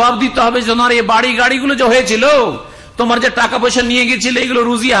 জবাব দিতে হবে যে তোমার এই বাড়ি গাড়িগুলো যে হয়েছিল, তোমার যে টাকা পয়সা নিয়ে গেছিলে, এগুলো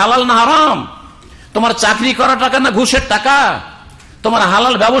রুজি হালাল না হারাম, তোমার চাকরি করা টাকা না ঘুষের টাকা, তোমার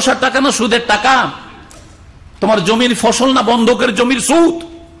হালাল ব্যবসার টাকা না সুদের টাকা, তোমার জমির ফসল না বন্ধকের জমির সুদ,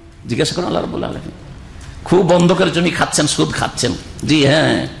 জিজ্ঞাসা করেন আল্লাহ রাব্বুল আলামিন। খুব বন্ধকের জমি খাচ্ছেন, সুদ খাচ্ছেন, জি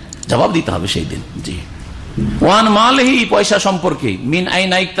হ্যাঁ, জবাব দিতে হবে সেই দিন। জি, ওয়ান মালহি, পয়সা সম্পর্কে, মিন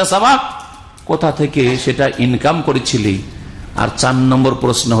আইনা ইকতাসাবা, কোথা থেকে সেটা ইনকাম করেছিলি। আর 4 নম্বর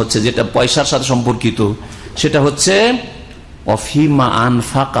প্রশ্ন হচ্ছে যেটা পয়সার সাথে সম্পর্কিত, সেটা হচ্ছে অফিমা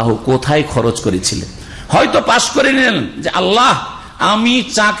আনফাকাহু, কোথায় খরচ করেছিলে। হয়তো পাশ করে নিলেন যে আল্লাহ আমি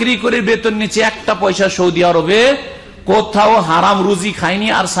চাকরি করে বেতন নিচ্ছি, একটা পয়সা সৌদি আরবে কোথাও হারাম রুজি খাইনি,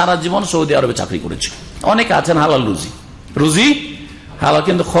 আর সারা জীবন সৌদি আরবে চাকরি করেছি। অনেকে আছেন হালাল রুজি হালাল,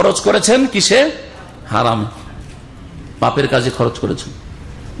 কিন্তু খরচ করেছেন কিসে, হারাম, পাপের কাজে খরচ করেছেন,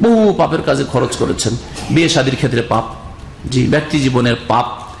 বহু পাপের কাজে খরচ করেছেন। বিয়ে শাদীর ক্ষেত্রে পাপ, জি, ব্যক্তি জীবনের পাপ,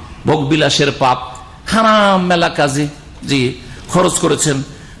 ভোগবিলাসের পাপ, হারাম মেলা কাজে জি খরচ করেছেন,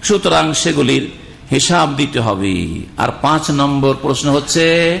 সুতরাং সেগুলির হিসাব দিতে হবে। আর 5 নম্বর প্রশ্ন হচ্ছে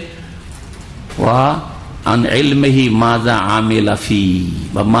ওয়া আন ইলমিহি মাজা আমিলা ফি,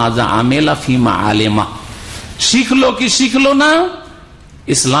 বা মাজা আমিলা ফি মা আলেমা, শিখলো কি শিখলো না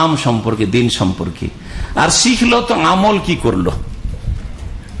ইসলাম সম্পর্কে, দিন সম্পর্কে, আর শিখলো তো আমল কি করলো,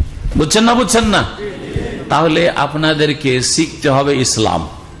 বুঝছেন না? তাহলে আপনাদেরকে শিখতে হবে ইসলাম।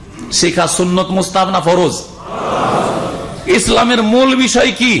 শেখা সুন্নত মুস্তাহাব না ফরজ? ইসলামের মূল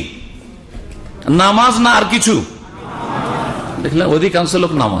বিষয় কি, নামাজ না আর কিছু? দেখলেন অধিকাংশ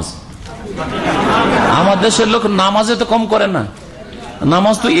লোক নামাজ, আমার দেশের লোক নামাজে তো কম করে না,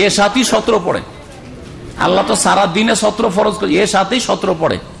 নামাজ তো এর সাথেই 17 পড়ে। আল্লাহ তো সারা দিনে 17 ফরজ করে, এর সাথেই 17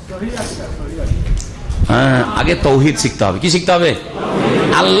 পড়ে। হ্যাঁ, আগে তৌহিদ শিখতে হবে। কি শিখতে হবে?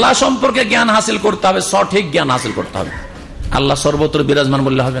 আল্লাহ সম্পর্কে জ্ঞান হাসিল করতে হবে, সঠিক জ্ঞান হাসিল করতে হবে। আল্লাহ সর্বত্র বিরাজমান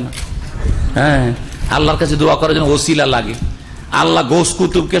বললে হবে না। হ্যাঁ, আল্লাহর কাছে দোয়া করার জন্য ওসিলা লাগে। আল্লাহ গোস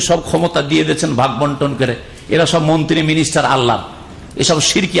কুতুবকে সব ক্ষমতা দিয়ে দিয়েছেন ভাগ বন্টন করে, এরা সব মন্ত্রী মিনিস্টার আল্লাহ, এসব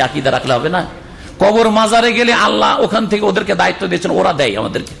শিরকি আকীদা রাখলে হবে না। কবর মাজারে গেলে আল্লাহ ওখান থেকে ওদেরকে দায়িত্ব দিয়েছেন, ওরা দেয়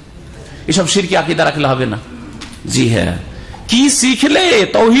আমাদেরকে, এসব শিরকি আকীদা রাখলে হবে না। জি হ্যাঁ, কি শিখলে,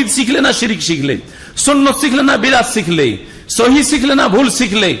 তাওহীদ শিখলে না শিরক শিখলে, সুন্নাত শিখলে না বিদআত শিখলে, সহি শিখলে না ভুল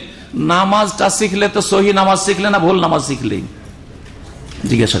শিখলে, নামাজটা শিখলে তো সহি নামাজ শিখলে না ভুল নামাজ শিখলে,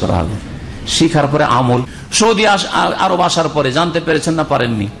 জিজ্ঞাসা করা হবে। শিখার পরে আমল। সৌদি আরব আসার পরে জানতে পেরেছেন না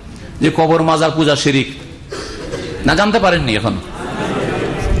পারেননি যে কবর মাজার পূজা শিরিক? না জানতে পারেননি? এখন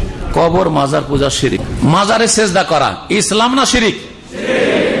কবর মাজার পূজা শিরিক। মাজারে সেজদা করা ইসলাম না শিরিক?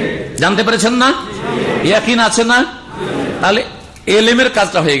 জানতে পেরেছেন না? ইয়াকিন আছে না? তাহলে এলেমের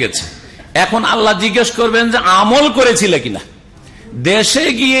কাজটা হয়ে গেছে। এখন আল্লাহ জিজ্ঞেস করবেন যে আমল করেছিলে কিনা, দেশে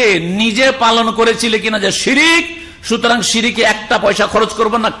গিয়ে নিজে পালন করেছিলে কিনা যে শিরিক। সুতরাং শিরিকে একটা পয়সা খরচ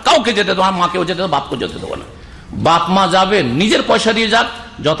করবো না, কাউকে যেতে দেবো না, মাকেও যেতে দেবো, বাপকেও যেতে দেবো না। বাপ মা যাবেন, নিজের পয়সা দিয়ে যাক,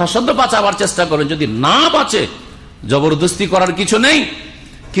 যথাসাধ্য বাঁচাবার চেষ্টা করেন। যদি না বাঁচে জবরদস্তি করার কিছু নেই,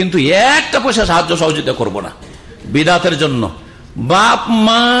 কিন্তু একটা পয়সা সাহায্য সহযোগিতা করবো না বিদাতের জন্য। বাপ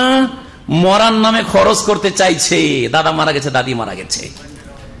মা মরার নামে খরচ করতে চাইছে, দাদা মারা গেছে, দাদি মারা গেছে,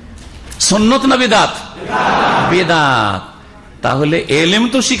 সুন্নত না বিদাত? বিদাত। তাহলে এলেম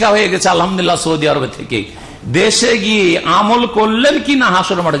তো শিখা হয়ে গেছে আলহামদুলিল্লাহ সৌদি আরবে থেকে। দেশে গিয়ে আমল করলেন কি না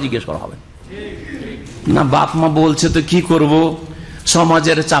হাসর মাঠে জিজ্ঞেস করা হবে না। বাপ মা বলছে তো কি করব,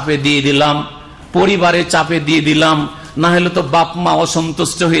 সমাজের চাপে দিয়ে দিলাম, পরিবারের চাপে দিয়ে দিলাম, না হলে তো বাপ মা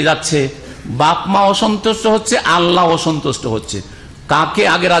অসন্তুষ্ট হয়ে যাচ্ছে। বাপ মা অসন্তুষ্ট হচ্ছে, আল্লাহ অসন্তুষ্ট হচ্ছে। কাকে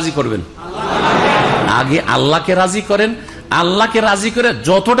আগে রাজি করবেন? আগে আল্লাহকে রাজি করেন। আল্লাহকে রাজি করে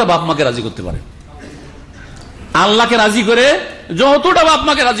যতটা বাপ মাকে রাজি করতে পারেন, আল্লাহকে রাজি করে যতটা বাপ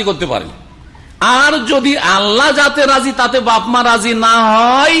মাকে রাজি করতে পারেন। আর যদি আল্লাহ যাতে রাজি তাতে বাপ মা রাজি না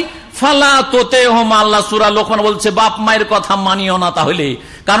হয়, ফালা তোতে হোম, আল্লাহ সূরা লোকমান বলছে বাপ মায়ের কথা মানিও না। তাহলে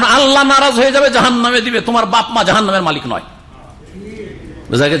কারণ আল্লাহ নারাজ হয়ে যাবে, জাহান্নামে দিবে, তোমার বাপ মা জাহান্নামের মালিক নয়।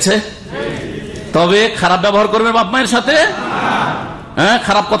 বুঝা গেছে? তবে খারাপ ব্যবহার করবেন বাপ মায়ের সাথে, হ্যাঁ,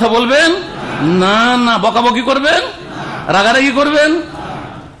 খারাপ কথা বলবেন না, না বকাবকি করবেন, রাগারাগি করবেন।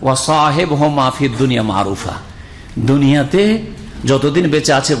 ওয়াসাহিবহুমা ফিদ দুনিয়া মারুফা, দুনিয়াতে যতদিন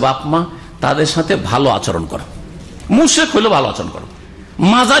বেঁচে আছে বাপ মা তাদের সাথে ভালো আচরণ করো। মুশরিক হইলেও ভালো আচরণ করো,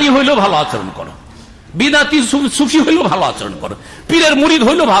 মাজারি হইলেও ভালো আচরণ করো, বিদাতি সুফি হইলেও ভালো আচরণ করো, পীরের মুরিদ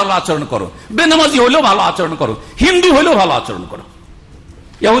হইলেও ভালো আচরণ করো, বেনামাজি হইলেও ভালো আচরণ করো, হিন্দু হইলেও ভালো আচরণ করো।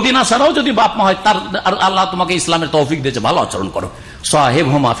 ইহুদি নাসারাও যদি বাপ মা হয়, তার আল্লাহ তোমাকে ইসলামের তৌফিক দিয়েছে, ভালো আচরণ করো।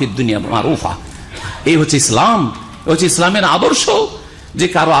 সাহিবহুমা ফিদ দুনিয়া মারুফা, এই হচ্ছে ইসলাম, হচ্ছে ইসলামের আদর্শ, যে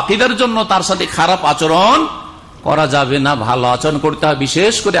কারো আকীদার জন্য তার সাথে খারাপ আচরণ করা যাবে না, ভালো আচরণ করতে হবে,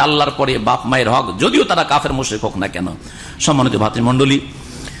 বিশেষ করে আল্লাহর পরে বাপ মায়ের হক, যদিও তারা কাফের মুশরিক হোক না কেন। সম্মানিত ভাতৃমণ্ডলী,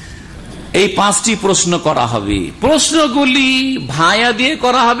 এই 5টি প্রশ্ন করা হবে। প্রশ্নগুলি ভায়া দিয়ে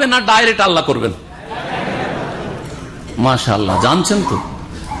করা হবে না ডাইরেক্ট আল্লাহ করবেন? মাশাআল্লাহ, জানছেন তো,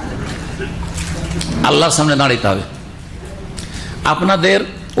 আল্লাহর সামনে দাঁড়াইতে হবে। আপনাদের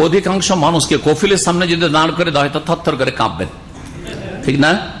অধিকাংশ মানুষকে কফিলের সামনে যদি দাঁড় করে দেওয়া হয় তো থরথর করে কাঁপবেন, ঠিক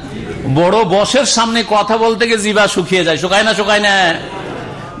না? বড় বসের সামনে কথা বলতে গিয়ে জিভা শুকিয়ে যায়, শুকায় না? শুকায় না?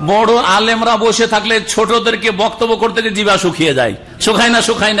 বড় আলেমরা বসে থাকলে ছোটদেরকে বক্তব্য করতে গিয়ে জিভা শুকিয়ে যায়, শুকায় না?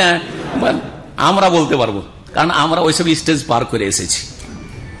 শুকায় না? আমরা বলতে পারবো, কারণ আমরা ওইসব স্টেজ পার করে এসেছি।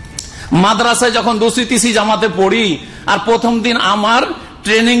 মাদ্রাসায় যখন 2য় 3য় জামাতে পড়ি, আর প্রথম দিন আমার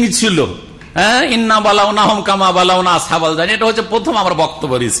ট্রেনিং ছিল, ইন্না বালাউনাহুম কামা বালাউনা আসহাবাল জান্নাহ, এটা হচ্ছে প্রথম আমার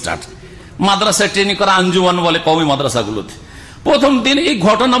বক্তব্যের স্টার্ট। মাদ্রাসায় ট্রেনিং করা আঞ্জুমান বলে কওমি মাদ্রাসাগুলোতে। প্রথম দিন এই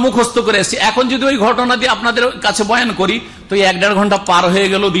ঘটনা মুখস্থ করে এসেছি। এখন যদি ওই ঘটনা দিয়ে আপনাদের কাছে বয়ান করি তো 1-1.5 ঘন্টা পার হয়ে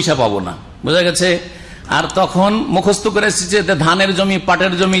গেল, দিশা পাবো না, বোঝা গেছে? আর তখন মুখস্থ করে এসেছি যে ধানের জমি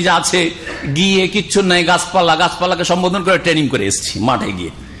পাটের জমি যা আছে, গিয়ে কিচ্ছু নাই, গাছপালাকে সম্বোধন করে ট্রেনিং করে এসেছি মাঠে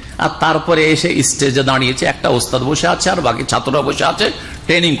গিয়ে। আর তারপরে এসে স্টেজে দাঁড়িয়েছে, একটা ওস্তাদ বসে আছে আর বাকি ছাত্ররা বসে আছে,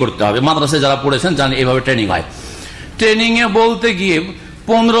 ট্রেনিং করতে হবে। মাদ্রাসায় যারা পড়েছেন জানেন এভাবে ট্রেনিং হয়। ট্রেনিং এ বলতে গিয়ে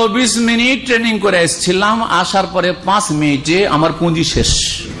 15-20 মিনিট ট্রেনিং করে এসেছিলাম, আসার পরে 5 মিনিটে আমার পুঁজি শেষ,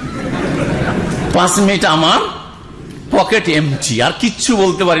 5 মিনিট আমার পকেট এমটি, আর কিচ্ছু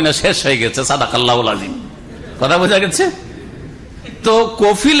বলতে পারি না, শেষ হয়ে গেছে। সাদাকাল্লাহুল আযীম, কথা বোঝা গেছে? তো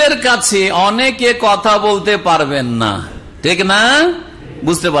কফিলের কাছে অনেকে কথা বলতে পারবেন না, ঠিক না?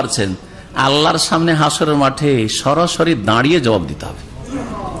 বুঝতে পারছেন? আল্লাহর সামনে হাসরের মাঠে সরাসরি দাঁড়িয়ে জবাব দিতে হবে।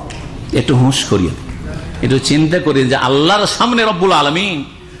 একটু হুঁশ করিয়ে, একটু চিন্তা করি যে আল্লাহর সামনে রব্বুল আলামিন,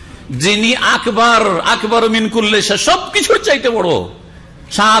 যিনি আকবার মিন কুল্লি শাই, সবকিছুর চাইতে বড়,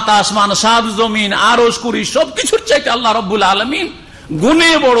 7 আসমান 7 জমিন আরশ কুরসি সবকিছুর চাইতে আল্লাহ রব্বুল আলামিন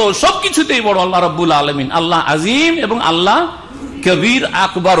গুণে বড়, সবকিছুতেই বড় আল্লাহ রব্বুল আলামিন। আল্লাহ আজিম এবং আল্লাহ কবির,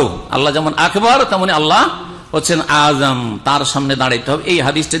 আকবরও। আল্লাহ যেমন আকবর তেমনি আল্লাহ হচ্ছেন আজম, তার সামনে দাঁড়াইতে হবে। এই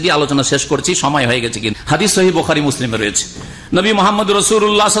হাদিসটা দিয়ে আলোচনা শেষ করছি, সময় হয়ে গেছে। কিন্তু হাদিস সহিহ বুখারী মুসলিমে রয়েছে, নবী মুহাম্মদ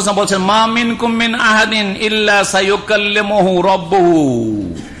রাসূলুল্লাহ সাল্লাল্লাহু আলাইহি ওয়াসাল্লাম বলেছেন, মা মিনকুম মিন আহাদিন ইল্লা সায়ুকাল্লিমুহু রাব্বুহু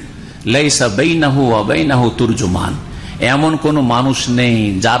লাইসা বাইনাহু ওয়া বাইনাহু তুরজুমান। এমন কোন মানুষ নেই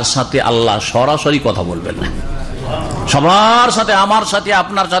যার সাথে আল্লাহ সরাসরি কথা বলবেন না। সবার সাথে, আমার সাথে,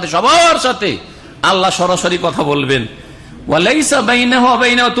 আপনার সাথে, সবার সাথে আল্লাহ সরাসরি কথা বলবেন। ওয়ালাইসা বাইনাহু ওয়া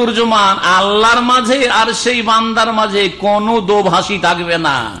বাইনাহু তুরজুমান, আল্লাহর মাঝে আর সেই বান্দার মাঝে কোনো দোভাষী থাকবে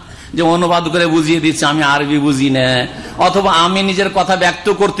না, যে অনুবাদ করে বুঝিয়ে দিচ্ছে, আমি আরবি বুঝি না, অথবা আমি নিজের কথা ব্যক্ত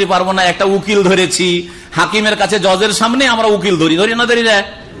করতে পারবো না। একটা উকিল ধরেছি, হাকিমের কাছে জজের সামনে আমরা উকিল ধরি না, ধরি না?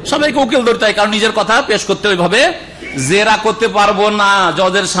 সবাইকে উকিল ধরতে হয়, কারণ নিজের কথা পেশ করতে ওইভাবে জেরা করতে পারবো না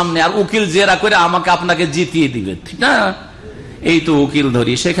জজের সামনে, আর উকিল জেরা করে আমাকে আপনাকে জিতিয়ে দিবে, ঠিক না? এই তো উকিল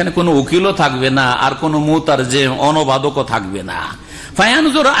ধরি, সেখানে কোনো উকিলও থাকবে না, আর কোনো মুতারজিম অনুবাদকও থাকবে না।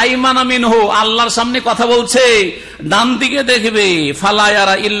 ফায়ানজুর আইমানা মিনহু, আল্লাহর সামনে কথা বলছে, ডান দিকে দেখবে, ফালা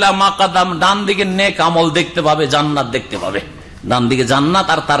ইয়ারা ইল্লা মা কাদাম, ডান দিকে নেক আমল দেখতে পাবে, জান্নাত দেখতে পাবে। ডান দিকে জান্নাত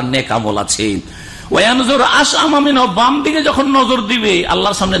আর তার নেক আমল আছে। ওয়ায়ানজুর আশআমা মিনহু, বাম দিকে যখন নজর দিবে,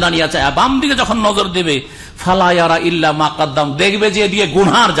 আল্লাহর সামনে দাঁড়িয়ে আছে, বাম দিকে যখন নজর দিবে, ফালা ইয়ারা ইল্লা মা কাদাম, দেখবে যে এদিকে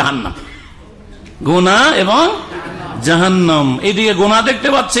গুনাহ আর জাহান্নাম, গুনাহ এবং জাহান্নাম, এইদিকে গুনাহ দেখতে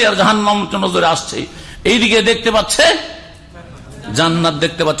পাচ্ছে আর জাহান্নাম নজরে আসছে, এইদিকে দেখতে পাচ্ছে জান্নাত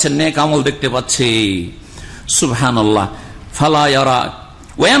দেখতে পাচ্ছে, নেক আমল দেখতে পাচ্ছে। সুবহানাল্লাহ। ফালা ইয়ারা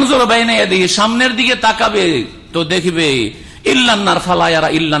ওয়ায়ানজুর বাইনা ইয়াদিহি, সামনের দিকে তাকাবে তো দেখবে ইল্লান্নার, ফালা ইয়ারা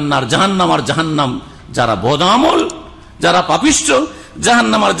ইল্লান্নার, জাহান্নাম আর জাহান্নাম। যারা বদআমল, যারা পাপিষ্ঠ,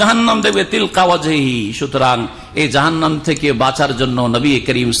 জাহান্নাম আর জাহান্নাম দেখবে তিলকা ওয়াজহিহি। সুতরাং এই জাহান্নাম থেকে বাঁচার জন্য নবী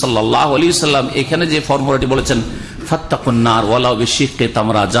করিম সাল্লাল্লাহু আলাইহি সাল্লাম এখানে যে ফর্মুলাটি বলেছেন, ফাত্তাকুন নার ওয়ালাউ বিশিক্কি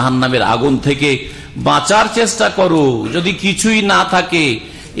তামরা, জাহান্নামের আগুন থেকে বাঁচার চেষ্টা করো। যদি কিছুই না থাকে,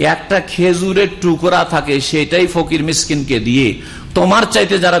 একটা খেজুরের টুকরা থাকে, সেটাই ফকির মিসকিনকে দিয়ে, তোমার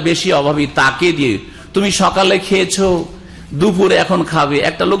চাইতে যারা বেশি অভাবী তাকে দিয়ে, তুমি সকালে খেয়েছো, দুপুরে এখন খাবে,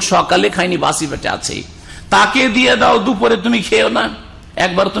 একটা লোক সকালে খায়নি, বাসি পেটে আছে, তাকে দিয়ে দাও, দুপুরে তুমি খেও না,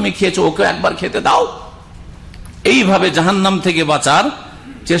 একবার তুমি খেয়েছো, ওকে একবার খেতে দাও। এইভাবে জাহান্নাম থেকে বাঁচার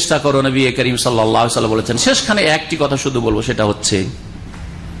চেষ্টা করো। নবী করিম সাল্লাল্লাহু আলাইহি ওয়াসাল্লাম বলেছেন। শেষখানে একটি কথা শুধু বলবো, সেটা হচ্ছে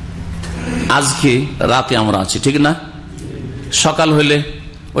আজকে রাতে আমরা আছি, ঠিক না? সকাল হলে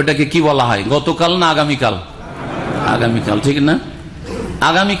ওইটাকে কি বলা হয়? গতকাল না আগামীকাল? আগামীকাল, ঠিক না?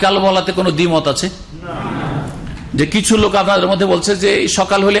 আগামীকাল বলাতে কোনো দ্বিমত আছে? যে কিছু লোক আপনাদের মধ্যে বলছে যে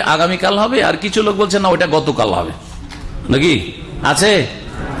সকাল হলে আগামীকাল হবে, আর কিছু লোক বলছে না ওইটা গতকাল হবে, নাকি আছে?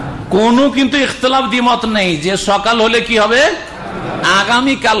 কোনো কিন্তু ইখতিলাফ দ্বিমত নেই যে সকাল হলে কি হবে,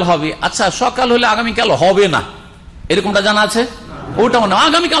 আগামীকাল হবে। আচ্ছা, সকাল হলে আগামীকাল হবে না এরকমটা জানা আছে? ওটা মানে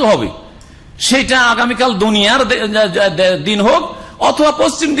আগামীকাল হবে, সেটা আগামীকাল দুনিয়ার দিন হোক অথবা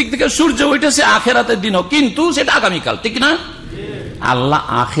পশ্চিম দিক থেকে সূর্য উঠেছে আখেরাতের দিন হোক, কিন্তু সেটা আগামীকাল, ঠিক না? আল্লাহ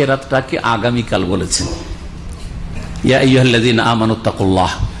আখেরাতটাকে আগামীকাল বলেছেন। ইয়া আইয়ুহাল্লাযীনা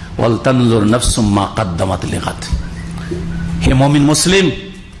আমানুত্তাকুল্লাহ ওয়াল তানজুর নাফসুম মা কদ্দামাত লিগাদ। হে মুমিন মুসলিম,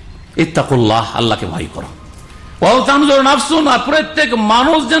 ইত্তাকুল্লাহ, আল্লাহকে ভয় করো। ওয়াল তানজুর নাফসুন, আর প্রত্যেক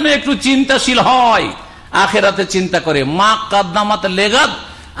মানুষ যেন একটু চিন্তাশীল হয়, আখেরাতে চিন্তা করে। মা কদ্দামাত লিগাদ,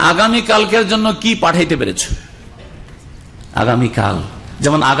 আগামীকালকের জন্য কি পাঠাইতে পেরেছ। আগামীকাল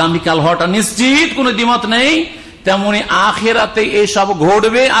যেমন আগামীকাল হওয়াটা নিশ্চিত, কোনো দ্বিমত নেই, তেমনি আখেরাতে এসব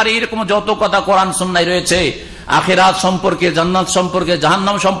ঘটবে। আর এরকম যত কথা কোরআন সুন্নাহয় রয়েছে আখেরাত সম্পর্কে, জান্নাত সম্পর্কে,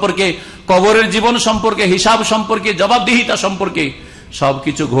 জাহান্নাম সম্পর্কে, কবরের জীবন সম্পর্কে, হিসাব সম্পর্কে, জবাবদিহিতা সম্পর্কে,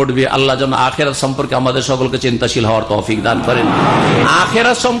 সবকিছু ঘটবে। আল্লাহ যেন আখেরাত সম্পর্কে আমাদের সকলকে চিন্তাশীল হওয়ার তৌফিক দান করেন।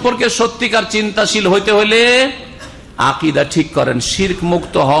 আখেরাত সম্পর্কে সত্যিকার চিন্তাশীল হইতে হলে আকীদা ঠিক করেন, শিরক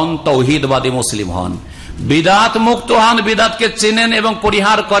মুক্ত হন, তাওহীদবাদী মুসলিম হন, বিদআত মুক্ত হন, বিদআতকে চেনেন এবং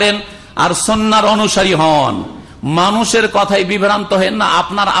পরিহার করেন, আর সুন্নাহর অনুসারী হন। মানুষের কথায় বিভ্রান্ত হেন না।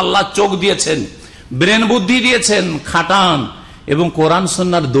 আপনার আল্লাহ চোখ দিয়েছেন, ব্রেন বুদ্ধি দিয়েছেন, খাটান এবং কোরআন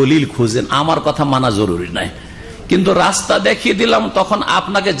সুন্নাহর দলিল খুঁজেন। আমার কথা মানা জরুরি নয়, কিন্তু রাস্তা দেখিয়ে দিলাম, তখন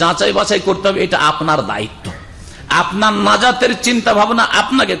আপনাকে যাচাই বাছাই করতে হবে। এটা আপনার দায়িত্ব, আপনার নাজাতের চিন্তা ভাবনা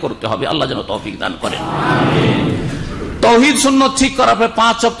আপনাকে করতে হবে। আল্লাহ যেন তৌফিক দান করেন। তাওহীদ সুন্নাত ঠিক করার পরে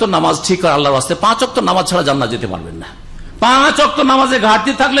 5 ওয়াক্ত নামাজ ঠিক করা আল্লাহর ওয়াস্তে। 5 ওয়াক্ত নামাজ ছাড়া জান্নাত যেতে পারবেন না। 5 ওয়াক্ত নামাজে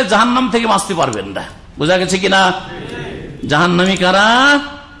ঘাটতি থাকলে জাহান্নাম থেকে বাঁচতে পারবেন না। বোঝা গেছে কিনা? জাহান্নামী কারা?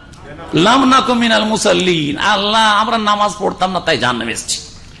 লাম নাকুম মিনাল মুসাল্লিন। আল্লাহ, আমরা নামাজ পড়তাম না তাই জাহান্নামে এসেছি।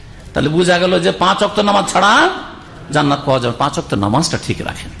 তাহলে বোঝা গেল যে 5 ওয়াক্ত নামাজ ছাড়া জান্নাত পাওয়া যাবে। 5 ওয়াক্ত নামাজটা ঠিক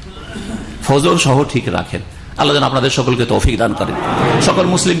রাখেন, ফজর সহ ঠিক রাখেন। আল্লাহ যেন আপনাদের সকলকে তৌফিক দান করেন, সকল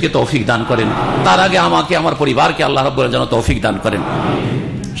মুসলিমকে তৌফিক দান করেন। তার আগে আমাকে, আমার পরিবারকে আল্লাহ রাব্বুল আলামিন যেন তৌফিক দান করেন।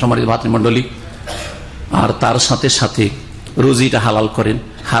 সম্মানিত ভাতৃমণ্ডলী, আর তার সাথে সাথে রুজিটা হালাল করেন,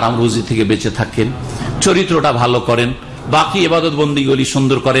 হারাম রুজি থেকে বেঁচে থাকেন, চরিত্রটা ভালো করেন, বাকি ইবাদত বন্দিগুলি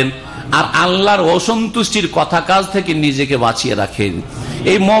সুন্দর করেন, আর আল্লাহর অসন্তুষ্টির কথা কাজ থেকে নিজেকে বাঁচিয়ে রাখেন।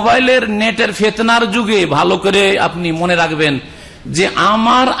 এই মোবাইলের নেটের ফিতনার যুগে ভালো করে আপনি মনে রাখবেন যে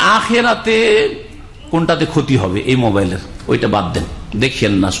আমার আখেরাতে কোনটাতে ক্ষতি হবে এই মোবাইলের, ওইটা বাদ দেন,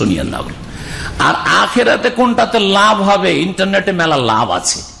 দেখিয়েন না, শুনিয়েন না। আর আখেরাতে কোনটাতে লাভ হবে, ইন্টারনেটে মেলা লাভ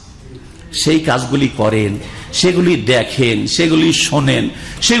আছে, সেই কাজগুলি করেন, সেগুলি দেখেন, সেগুলি শোনেন,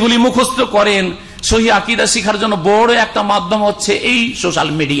 সেগুলি মুখস্থ করেন। সহি আকীদা শিখার জন্য বড় একটা মাধ্যম হচ্ছে এই সোশ্যাল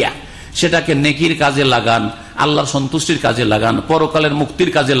মিডিয়া। সেটাকে নেকির কাজে লাগান, আল্লাহর সন্তুষ্টির কাজে লাগান, পরকালের মুক্তির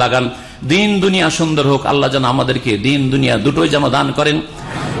কাজে লাগান। দিন দুনিয়া সুন্দর হোক। আল্লাহ যেন আমাদেরকে দিন দুনিয়া দুটোই যেন দান করেন।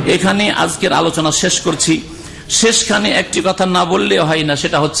 এখানে আজকের আলোচনা শেষ করছি। শেষখানে একটি কথা না বললে হয় না,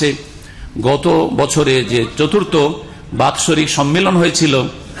 সেটা হচ্ছে গত বছরে যে 4র্থ বাৎসরিক সম্মেলন হয়েছিল,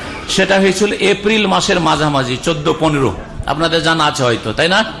 সেটা হয়েছিল এপ্রিল মাসের মাঝামাঝি, 14-15। আপনাদের জানা আছে হয়তো, তাই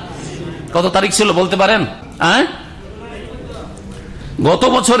না? কত তারিখ ছিল বলতে পারেন? গত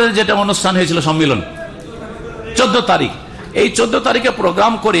বছরের যেটা অনুষ্ঠান হয়েছিল সম্মেলন, 14 তারিখ। এই 14 তারিখে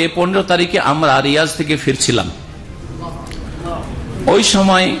প্রোগ্রাম করে 15 তারিখে আমরা রিয়াজ থেকে ফিরছিলাম। ওই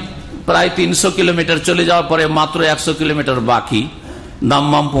সময় প্রায় 300 কিলোমিটার চলে যাওয়ার পরে মাত্র 100 কিলোমিটার বাকি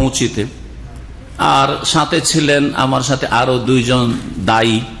দাম্মাম পৌঁছিতে। আর সাথে ছিলেন আমার সাথে আরো 2 জন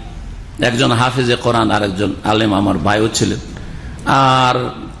দায়ী, একজন হাফেজে কোরআন আর একজন আলেম আমার ভাইও ছিলেন। আর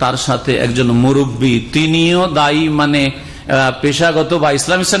তার সাথে একজন মুরব্বী, তিনিও দায়ী, মানে পেশাগত বা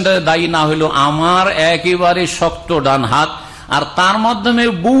ইসলামিক সেন্টারে দায়ী না হইলেও আমার একেবারে শক্ত ডান হাত। আর তার মাধ্যমে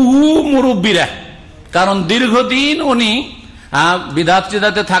বহু মুরব্বীরা, কারণ দীর্ঘদিন উনি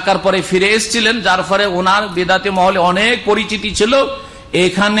বিদাতে থাকার পরে ফিরে এসেছিলেন, যার ফলে ওনার বিদাতি মহলে অনেক পরিচিতি ছিল।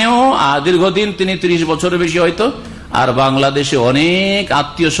 এখানেও দীর্ঘদিন, তিনি 30 বছরের বেশি হয়তো। আর বাংলাদেশে অনেক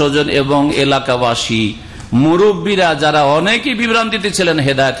আত্মীয় স্বজন এবং এলাকাবাসী মুরব্বীরা যারা অনেকেই বিভ্রান্তিতে ছিলেন,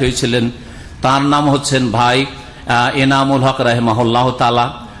 হেদায়েত হয়েছিলেন। তার নাম হচ্ছেন ভাই এনামুল হক রাহিমাহুল্লাহ তাআলা,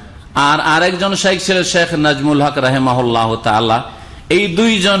 আর আরেকজন শেখ ছিলেন শেখ নাজমুল হক রাহিমাহুল্লাহ তাআলা। এই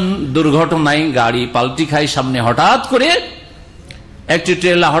 2 জন দুর্ঘটনায় গাড়ি পাল্টি খাই, সামনে হঠাৎ করে একটি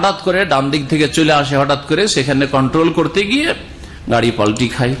ট্রেলার হঠাৎ করে ডান দিক থেকে চলে আসে, হঠাৎ করে সেখানে কন্ট্রোল করতে গিয়ে গাড়ি পাল্টি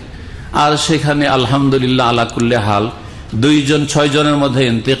খায়। আর সেখানে আলহামদুলিল্লাহ আলা কুল্লে হাল 2 জন 6 জনের মধ্যে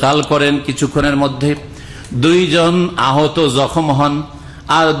ইন্তেকাল করেন কিছুক্ষণের মধ্যে। 2 জন আহত জখম হন,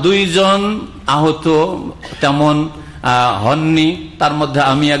 আর 2 জন আহত তেমন হননি। তার মধ্যে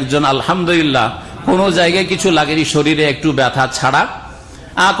আমি একজন, আলহামদুলিল্লাহ কোনো জায়গায় কিছু লাগেনি, শরীরে একটু ব্যথা ছাড়া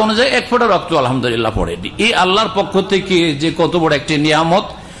কোন জায়গায় 1 ফোঁটা রক্ত আলহামদুলিল্লাহ পড়েনি। এই আল্লাহর পক্ষ থেকে যে কত বড় একটি নিয়ামত,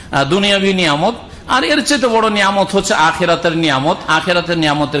 দুনিয়াবী নিয়ামত। আর এর চেয়ে বড় নিয়ামত হচ্ছে আখিরাতের নিয়ামত। আখিরাতের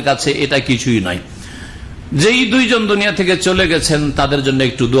নিয়ামতের কাছে এটা কিছুই নয়। যেই 2 জন দুনিয়া থেকে চলে গেছেন তাদের জন্য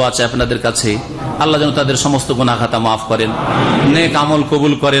একটু দোয়া চাই আপনাদের কাছে। আল্লাহ যেন তাদের সমস্ত গুনাহ খাতা মাফ করেন, নেক আমল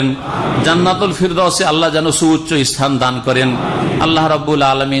কবুল করেন, জান্নাতুল ফিরদাউসে আল্লাহ যেন সুউচ্চ স্থান দান করেন। আল্লাহ রাব্বুল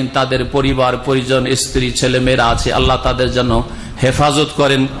আলামিন তাদের পরিবার পরিজন, স্ত্রী ছেলে মেয়েরা আছে, আল্লাহ তাদের যেন হেফাজত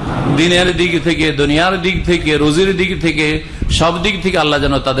করেন, দিনের দিক থেকে, দুনিয়ার দিক থেকে, রুজির দিক থেকে, সব দিক থেকে আল্লাহ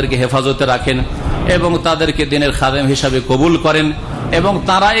যেন তাদেরকে হেফাজতে রাখেন এবং তাদেরকে দিনের খাদেম হিসাবে কবুল করেন। এবং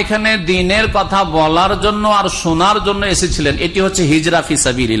তারা এখানে দিনের কথা বলার জন্য আর শোনার জন্য এসেছিলেন। এটি হচ্ছে হিজরা ফি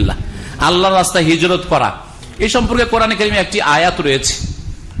সাবিলিল্লাহ, আল্লাহর রাস্তায় হিজরত করা। এই সম্পর্কে কোরআনে কারিমে একটি আয়াত রয়েছে,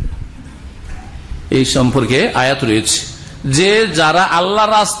 এই সম্পর্কে আয়াত রয়েছে যে যারা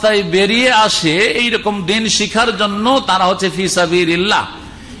আল্লাহর রাস্তায় বেরিয়ে আসে এইরকম দিন শিখার জন্য, তারা হচ্ছে ফি সাবিলিল্লাহ,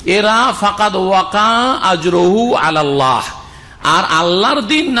 এরা ফাকাদ ওয়াকা আজরুহু আলাল্লাহ। আর আল্লাহর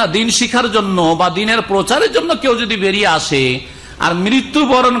দিন না, দিন শিখার জন্য বা দিনের প্রচারের জন্য কেউ যদি বেরিয়ে আসে আর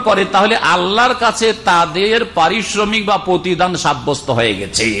মৃত্যুবরণ করে, তাহলে আল্লাহর কাছে তাদের পারিশ্রমিক বা প্রতিদান সাব্যস্ত হয়ে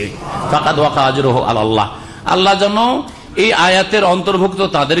গেছে। ফাকাদ ওয়াকা আজরুহু আলাল্লাহ। আল্লাহ যেন এই আয়াতের অন্তর্ভুক্ত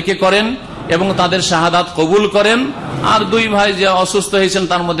তাদেরকে করেন এবং তাদের শাহাদাত কবুল করেন। আর 2 ভাই যে অসুস্থ হয়েছেন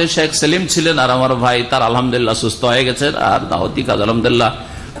তার মধ্যে শেখ সেলিম ছিলেন, আর আমার ভাই তার আলহামদুলিল্লাহ সুস্থ হয়ে গেছেন আর দাওয়াতি কাজ আলহামদুলিল্লাহ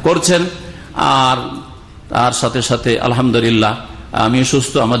করছেন। আর তার সাথে সাথে আলহামদুলিল্লাহ আমি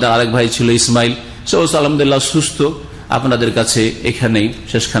সুস্থ, আমাদের আরেক ভাই ছিল ইসমাইল, সেও আলহামদুলিল্লাহ সুস্থ। আপনাদের কাছে এখানেই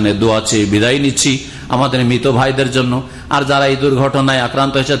শেষখানে দোয়া চেয়ে বিদায় নিচ্ছি আমাদের মৃত ভাইদের জন্য, আর যারা এই দুর্ঘটনায়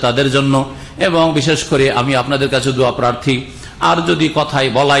আক্রান্ত হয়েছে তাদের জন্য, এবং বিশেষ করে আমি আপনাদের কাছে দোয়া প্রার্থী। আর যদি কথায়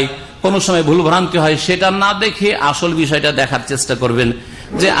বলাই কোনো সময় ভুলভ্রান্তি হয়, সেটা না দেখে আসল বিষয়টা দেখার চেষ্টা করবেন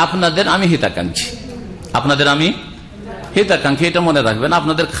যে আপনাদের আমি হিতাকাঙ্ক্ষী, আপনাদের আমি হিতাকাঙ্ক্ষী, এটা মনে রাখবেন।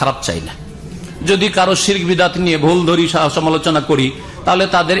 আপনাদের খারাপ চাই না। যদি কারো শিরক বিদাত নিয়ে ভুল ধরি সমালোচনা করি, তাহলে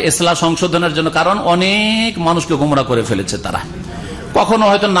তাদের ইসলাহ সংশোধনের জন্য, কারণ অনেক মানুষকে গোমরা করে ফেলেছে তারা। কখনো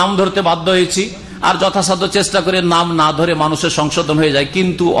হয়তো নাম ধরতে বাধ্য হয়েছি, আর যথাসাধ্য চেষ্টা করে নাম না ধরে মানুষের সংশোধন হয়ে যায়,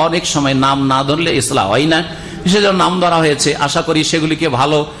 কিন্তু অনেক সময় নাম না ধরলে ইসলাহ হয় না, সেজন্য নাম ধরা হয়েছে। আশা করি সেগুলিকে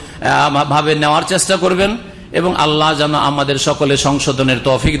ভালো ভাবে নেওয়ার চেষ্টা করবেন এবং আল্লাহ যেন আমাদের সকলে সংশোধনের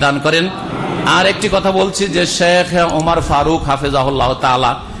তৌফিক দান করেন। আর একটি কথা বলছি যে শেখ ওমর ফারুক হাফেজাহুল্লাহ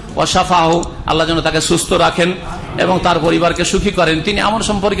তাআলা ওয়াশাফাহু, আল্লাহ যেন তাকে সুস্থ রাখেন এবং তার পরিবারকে সুখী করেন। তিনি আমার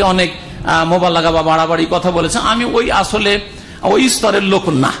সম্পর্কে অনেক মোবাল্লাগা বা বাড়াবাড়ি কথা বলেছেন। আমি আসলে ওই স্তরের লোক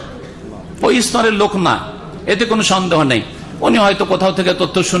না, ওই স্তরের লোক না, এতে কোনো সন্দেহ নেই। উনি হয়তো কোথাও থেকে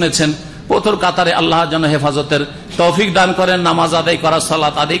তথ্য শুনেছেন। প্রথম কাতারে আল্লাহ যেন হেফাজতের তৌফিক দান করেন, নামাজ আদায় করার,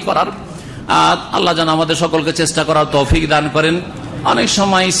 সালাত আদায় করার। আল্লাহ যেন আমাদের সকলকে চেষ্টা করার তৌফিক দান করেন। অনেক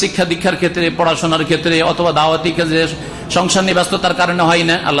সময় শিক্ষা দীক্ষার ক্ষেত্রে, পড়াশোনার ক্ষেত্রে অথবা দাওয়াতি ক্ষেত্রে সংসার নিয়ে ব্যস্ততার কারণে হয়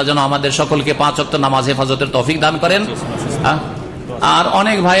না। আল্লাহ যেন আমাদের সকলকে 5 ওয়াক্ত নামাজ হেফাজতের তৌফিক দান করেন। আর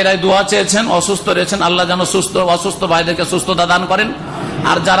অনেক ভাইরাই দোয়া চেয়েছেন, অসুস্থ রয়েছেন, আল্লাহ যেন অসুস্থ ভাইদেরকে সুস্থতা দান করেন।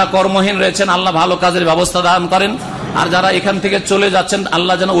 আর যারা কর্মহীন রয়েছেন আল্লাহ ভালো কাজের ব্যবস্থা দান করেন। আর যারা এখান থেকে চলে যাচ্ছেন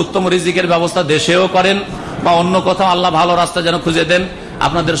আল্লাহ যেন উত্তম রিজিকের ব্যবস্থা দেশেও করেন বা অন্য কোথাও আল্লাহ ভালো রাস্তা যেন খুঁজে দেন।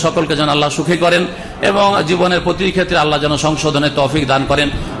 আপনাদের সকলকে যেন আল্লাহ সুখী করেন এবং জীবনের প্রতিটি ক্ষেত্রে আল্লাহ যেন সংশোধনের তৌফিক দান করেন,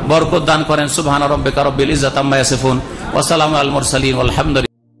 বরকত দান করেন। সুবহান রাব্বিকা রাব্বিল ইজ্জাতি আম্মা ইয়াসিফুন ওয়া সালামুন আলাল মুরসালিন ওয়াল হামদুলিল্লাহ।